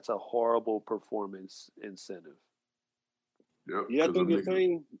why that's a horrible performance incentive. Yep. Yeah, I think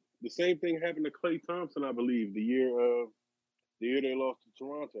the same thing happened to Klay Thompson, I believe, the year they lost to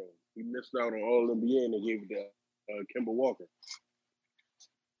Toronto. He missed out on all NBA and they gave it to Kemba Walker.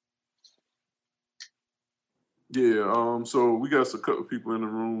 Yeah, so we got a couple people in the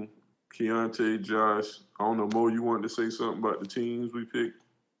room. Keontae, Josh. I don't know, Mo, you wanted to say something about the teams we picked?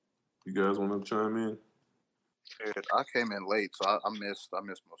 You guys want to chime in? I came in late, so I missed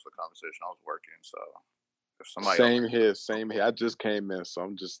most of the conversation. I was working, so if somebody Same here. I just came in, so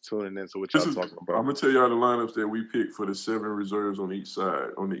I'm just tuning into what y'all talking about. I'm gonna tell y'all the lineups that we picked for the 7 reserves on each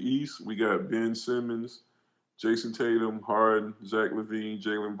side. On the East, we got Ben Simmons, Jason Tatum, Harden, Zach LaVine,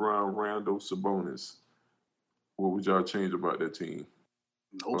 Jaylen Brown, Randall, Sabonis. What would y'all change about that team?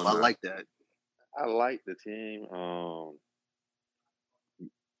 Nope, I like that. I like the team.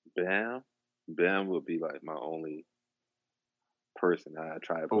 Bam would be like my only person I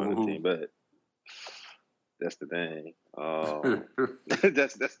try to put on the team, but that's the thing.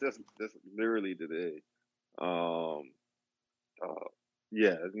 That's literally today.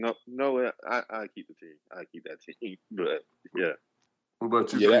 Yeah, no, I keep the team. I keep that team, but yeah. What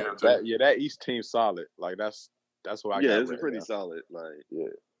about you? That East team solid. Like that's what I got. Yeah, it's pretty solid. Like yeah.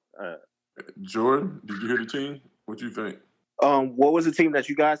 Jordan, did you hear the team? What you think? What was the team that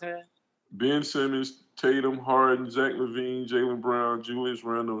you guys had? Ben Simmons, Tatum, Harden, Zach LaVine, Jaylen Brown, Julius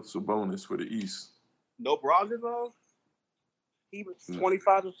Randle, Sabonis for the East. No Brogdon though. He was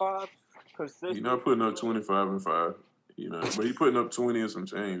 25-5 consistent. He's not putting up 25 and 5, but he putting up 20 and some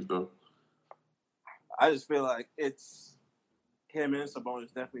change though. I just feel like it's him and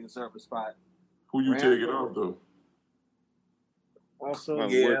Sabonis definitely deserve a spot. Who you taking off though? Also,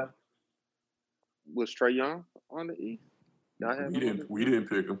 was Trae Young on the East? We didn't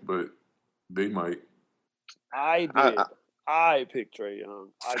pick him, but they might. I did. I picked Trae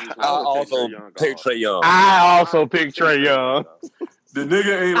Young. I also picked Trae Young. The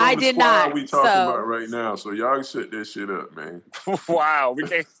nigga ain't I on the did squad not, we talking so- about right now, so y'all shut that shit up, man. Wow, we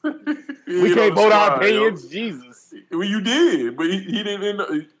can't We can't vote our opinions. Jesus. Well, you did, but he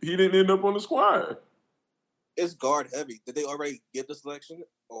didn't end up on the squad. It's guard heavy. Did they already get the selection,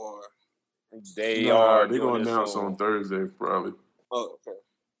 or they're gonna announce on Thursday probably. Oh, okay.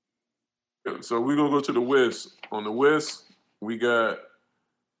 So we're gonna go to the West. On the West, we got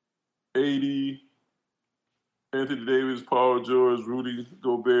 80. Anthony Davis, Paul George, Rudy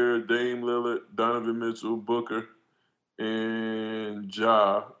Gobert, Dame Lillard, Donovan Mitchell, Booker, and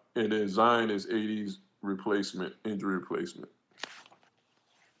Ja. And then Zion is 80's injury replacement.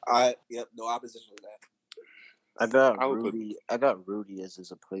 No opposition to that. I got Rudy as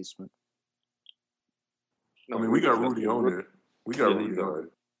his replacement. I mean, we got Rudy on there. We got Rudy on there.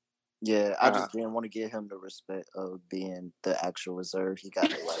 Yeah, I just didn't want to give him the respect of being the actual reserve. He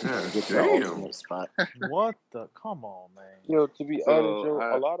got to get the ultimate spot. What the? Come on, man. Yo, to be honest,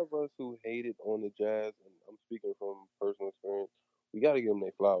 a lot of us who hated on the Jazz, and I'm speaking from personal experience, we got to give them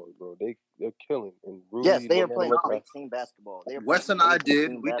their flowers, bro. They're killing. And Rudy, Yes, they are playing great team basketball. Wes and I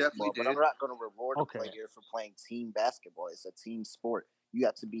did. We definitely did. But I'm not going to reward a player for playing team basketball. It's a team sport. You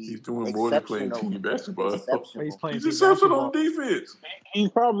have to be. He's doing more than playing team basketball. He's playing He's team exceptional basketball. on defense. He's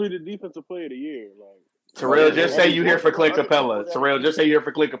probably the defensive player of the year. Like Terrell, just say you here for Clint Capella. Terrell, just say you're here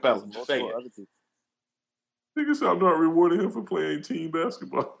for Clint Capella. Just say it. Nigga said I'm not rewarding him for playing team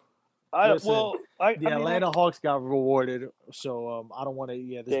basketball. The Atlanta Hawks got rewarded, so I don't want to.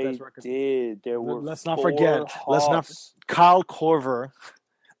 Yeah, this best record. Did there were? Let's not forget. Kyle Korver.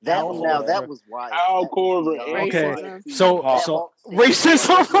 That was why. Al Korver. Okay, so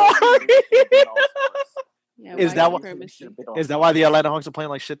racism. Is that why the Atlanta Hawks are playing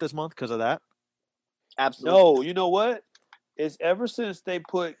like shit this month? Because of that? Absolutely. No, you know what? It's ever since they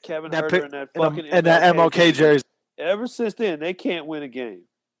put Kevin Huerter in that fucking and that MLK jersey. Ever since then, they can't win a game.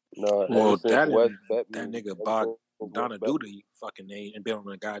 No, well, that nigga Donna Duty fucking name and been on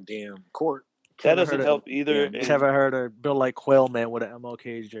the goddamn court. That doesn't help either. Yeah, Kevin Huerter built like Quail Man with an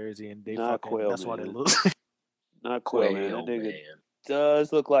MLK jersey, and they Not fucking. Quail That's why they Man. lose. Not Quail Man. That nigga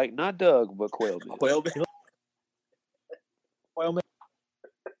does look like not Doug, but Quail Man. Quail Man. Quail Man.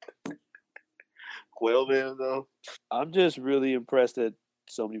 Quail Man though. I'm just really impressed that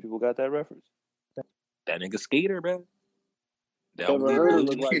so many people got that reference. That nigga Skeeter, bro. They'll Kevin leave Herter blue.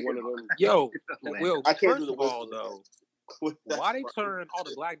 look like one of them. Yo, Will, I can't first do the of all, whistle. though, why they turn all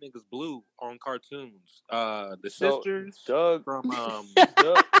the black niggas blue on cartoons? The So, sisters Doug from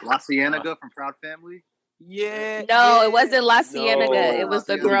La Cienega from Proud Family. yeah, No, it wasn't La Cienega. No. It was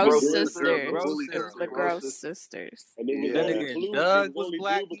the La Cienega, Gross Gross Sisters. Sisters, It the Bully was Sisters, the Gross Gross Sisters. Sisters. And it was Yeah. only nigga, blue. Doug It was was only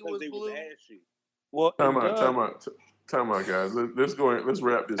black, blue he because was they was blue. ashy. Well, Time and out, Doug, time out, guys. Let's go. Let's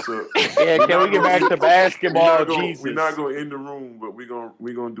wrap this up. Yeah, We're can not we get gonna back end- to basketball? We're not Jesus. gonna end the room, but we're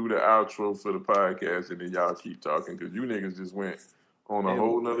gonna do the outro for the podcast, and then y'all keep talking because you niggas just went on a And-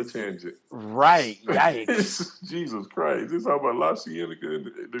 whole nother tangent. Right. Yikes. Jesus Christ. This is all about La Cienega and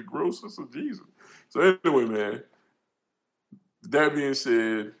the grossness of Jesus. So anyway, man, that being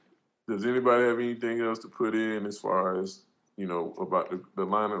said, does anybody have anything else to put in as far as, about the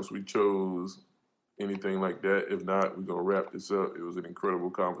lineups we chose, anything like that? If not, we're going to wrap this up. It was an incredible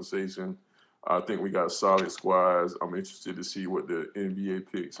conversation. I think we got solid squads. I'm interested to see what the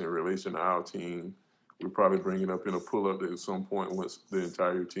NBA picks in relation to our team. We'll probably bring it up in a pull-up at some point once the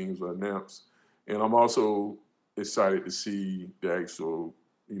entire teams are announced. And I'm also excited to see the actual,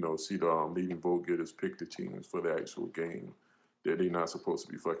 see the leading vote getters pick the teams for the actual game that they're not supposed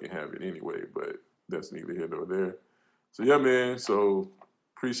to be fucking having anyway, but that's neither here nor there. So, yeah, man. So,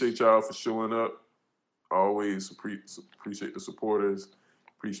 appreciate y'all for showing up. Always appreciate the supporters.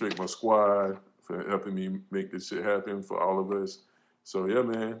 Appreciate my squad for helping me make this shit happen for all of us. So, yeah,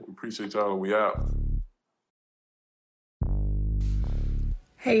 man. We appreciate y'all, and we out.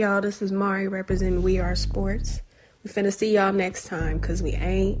 Hey y'all, this is Mari representing We Are Sports. We finna see y'all next time because we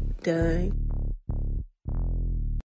ain't done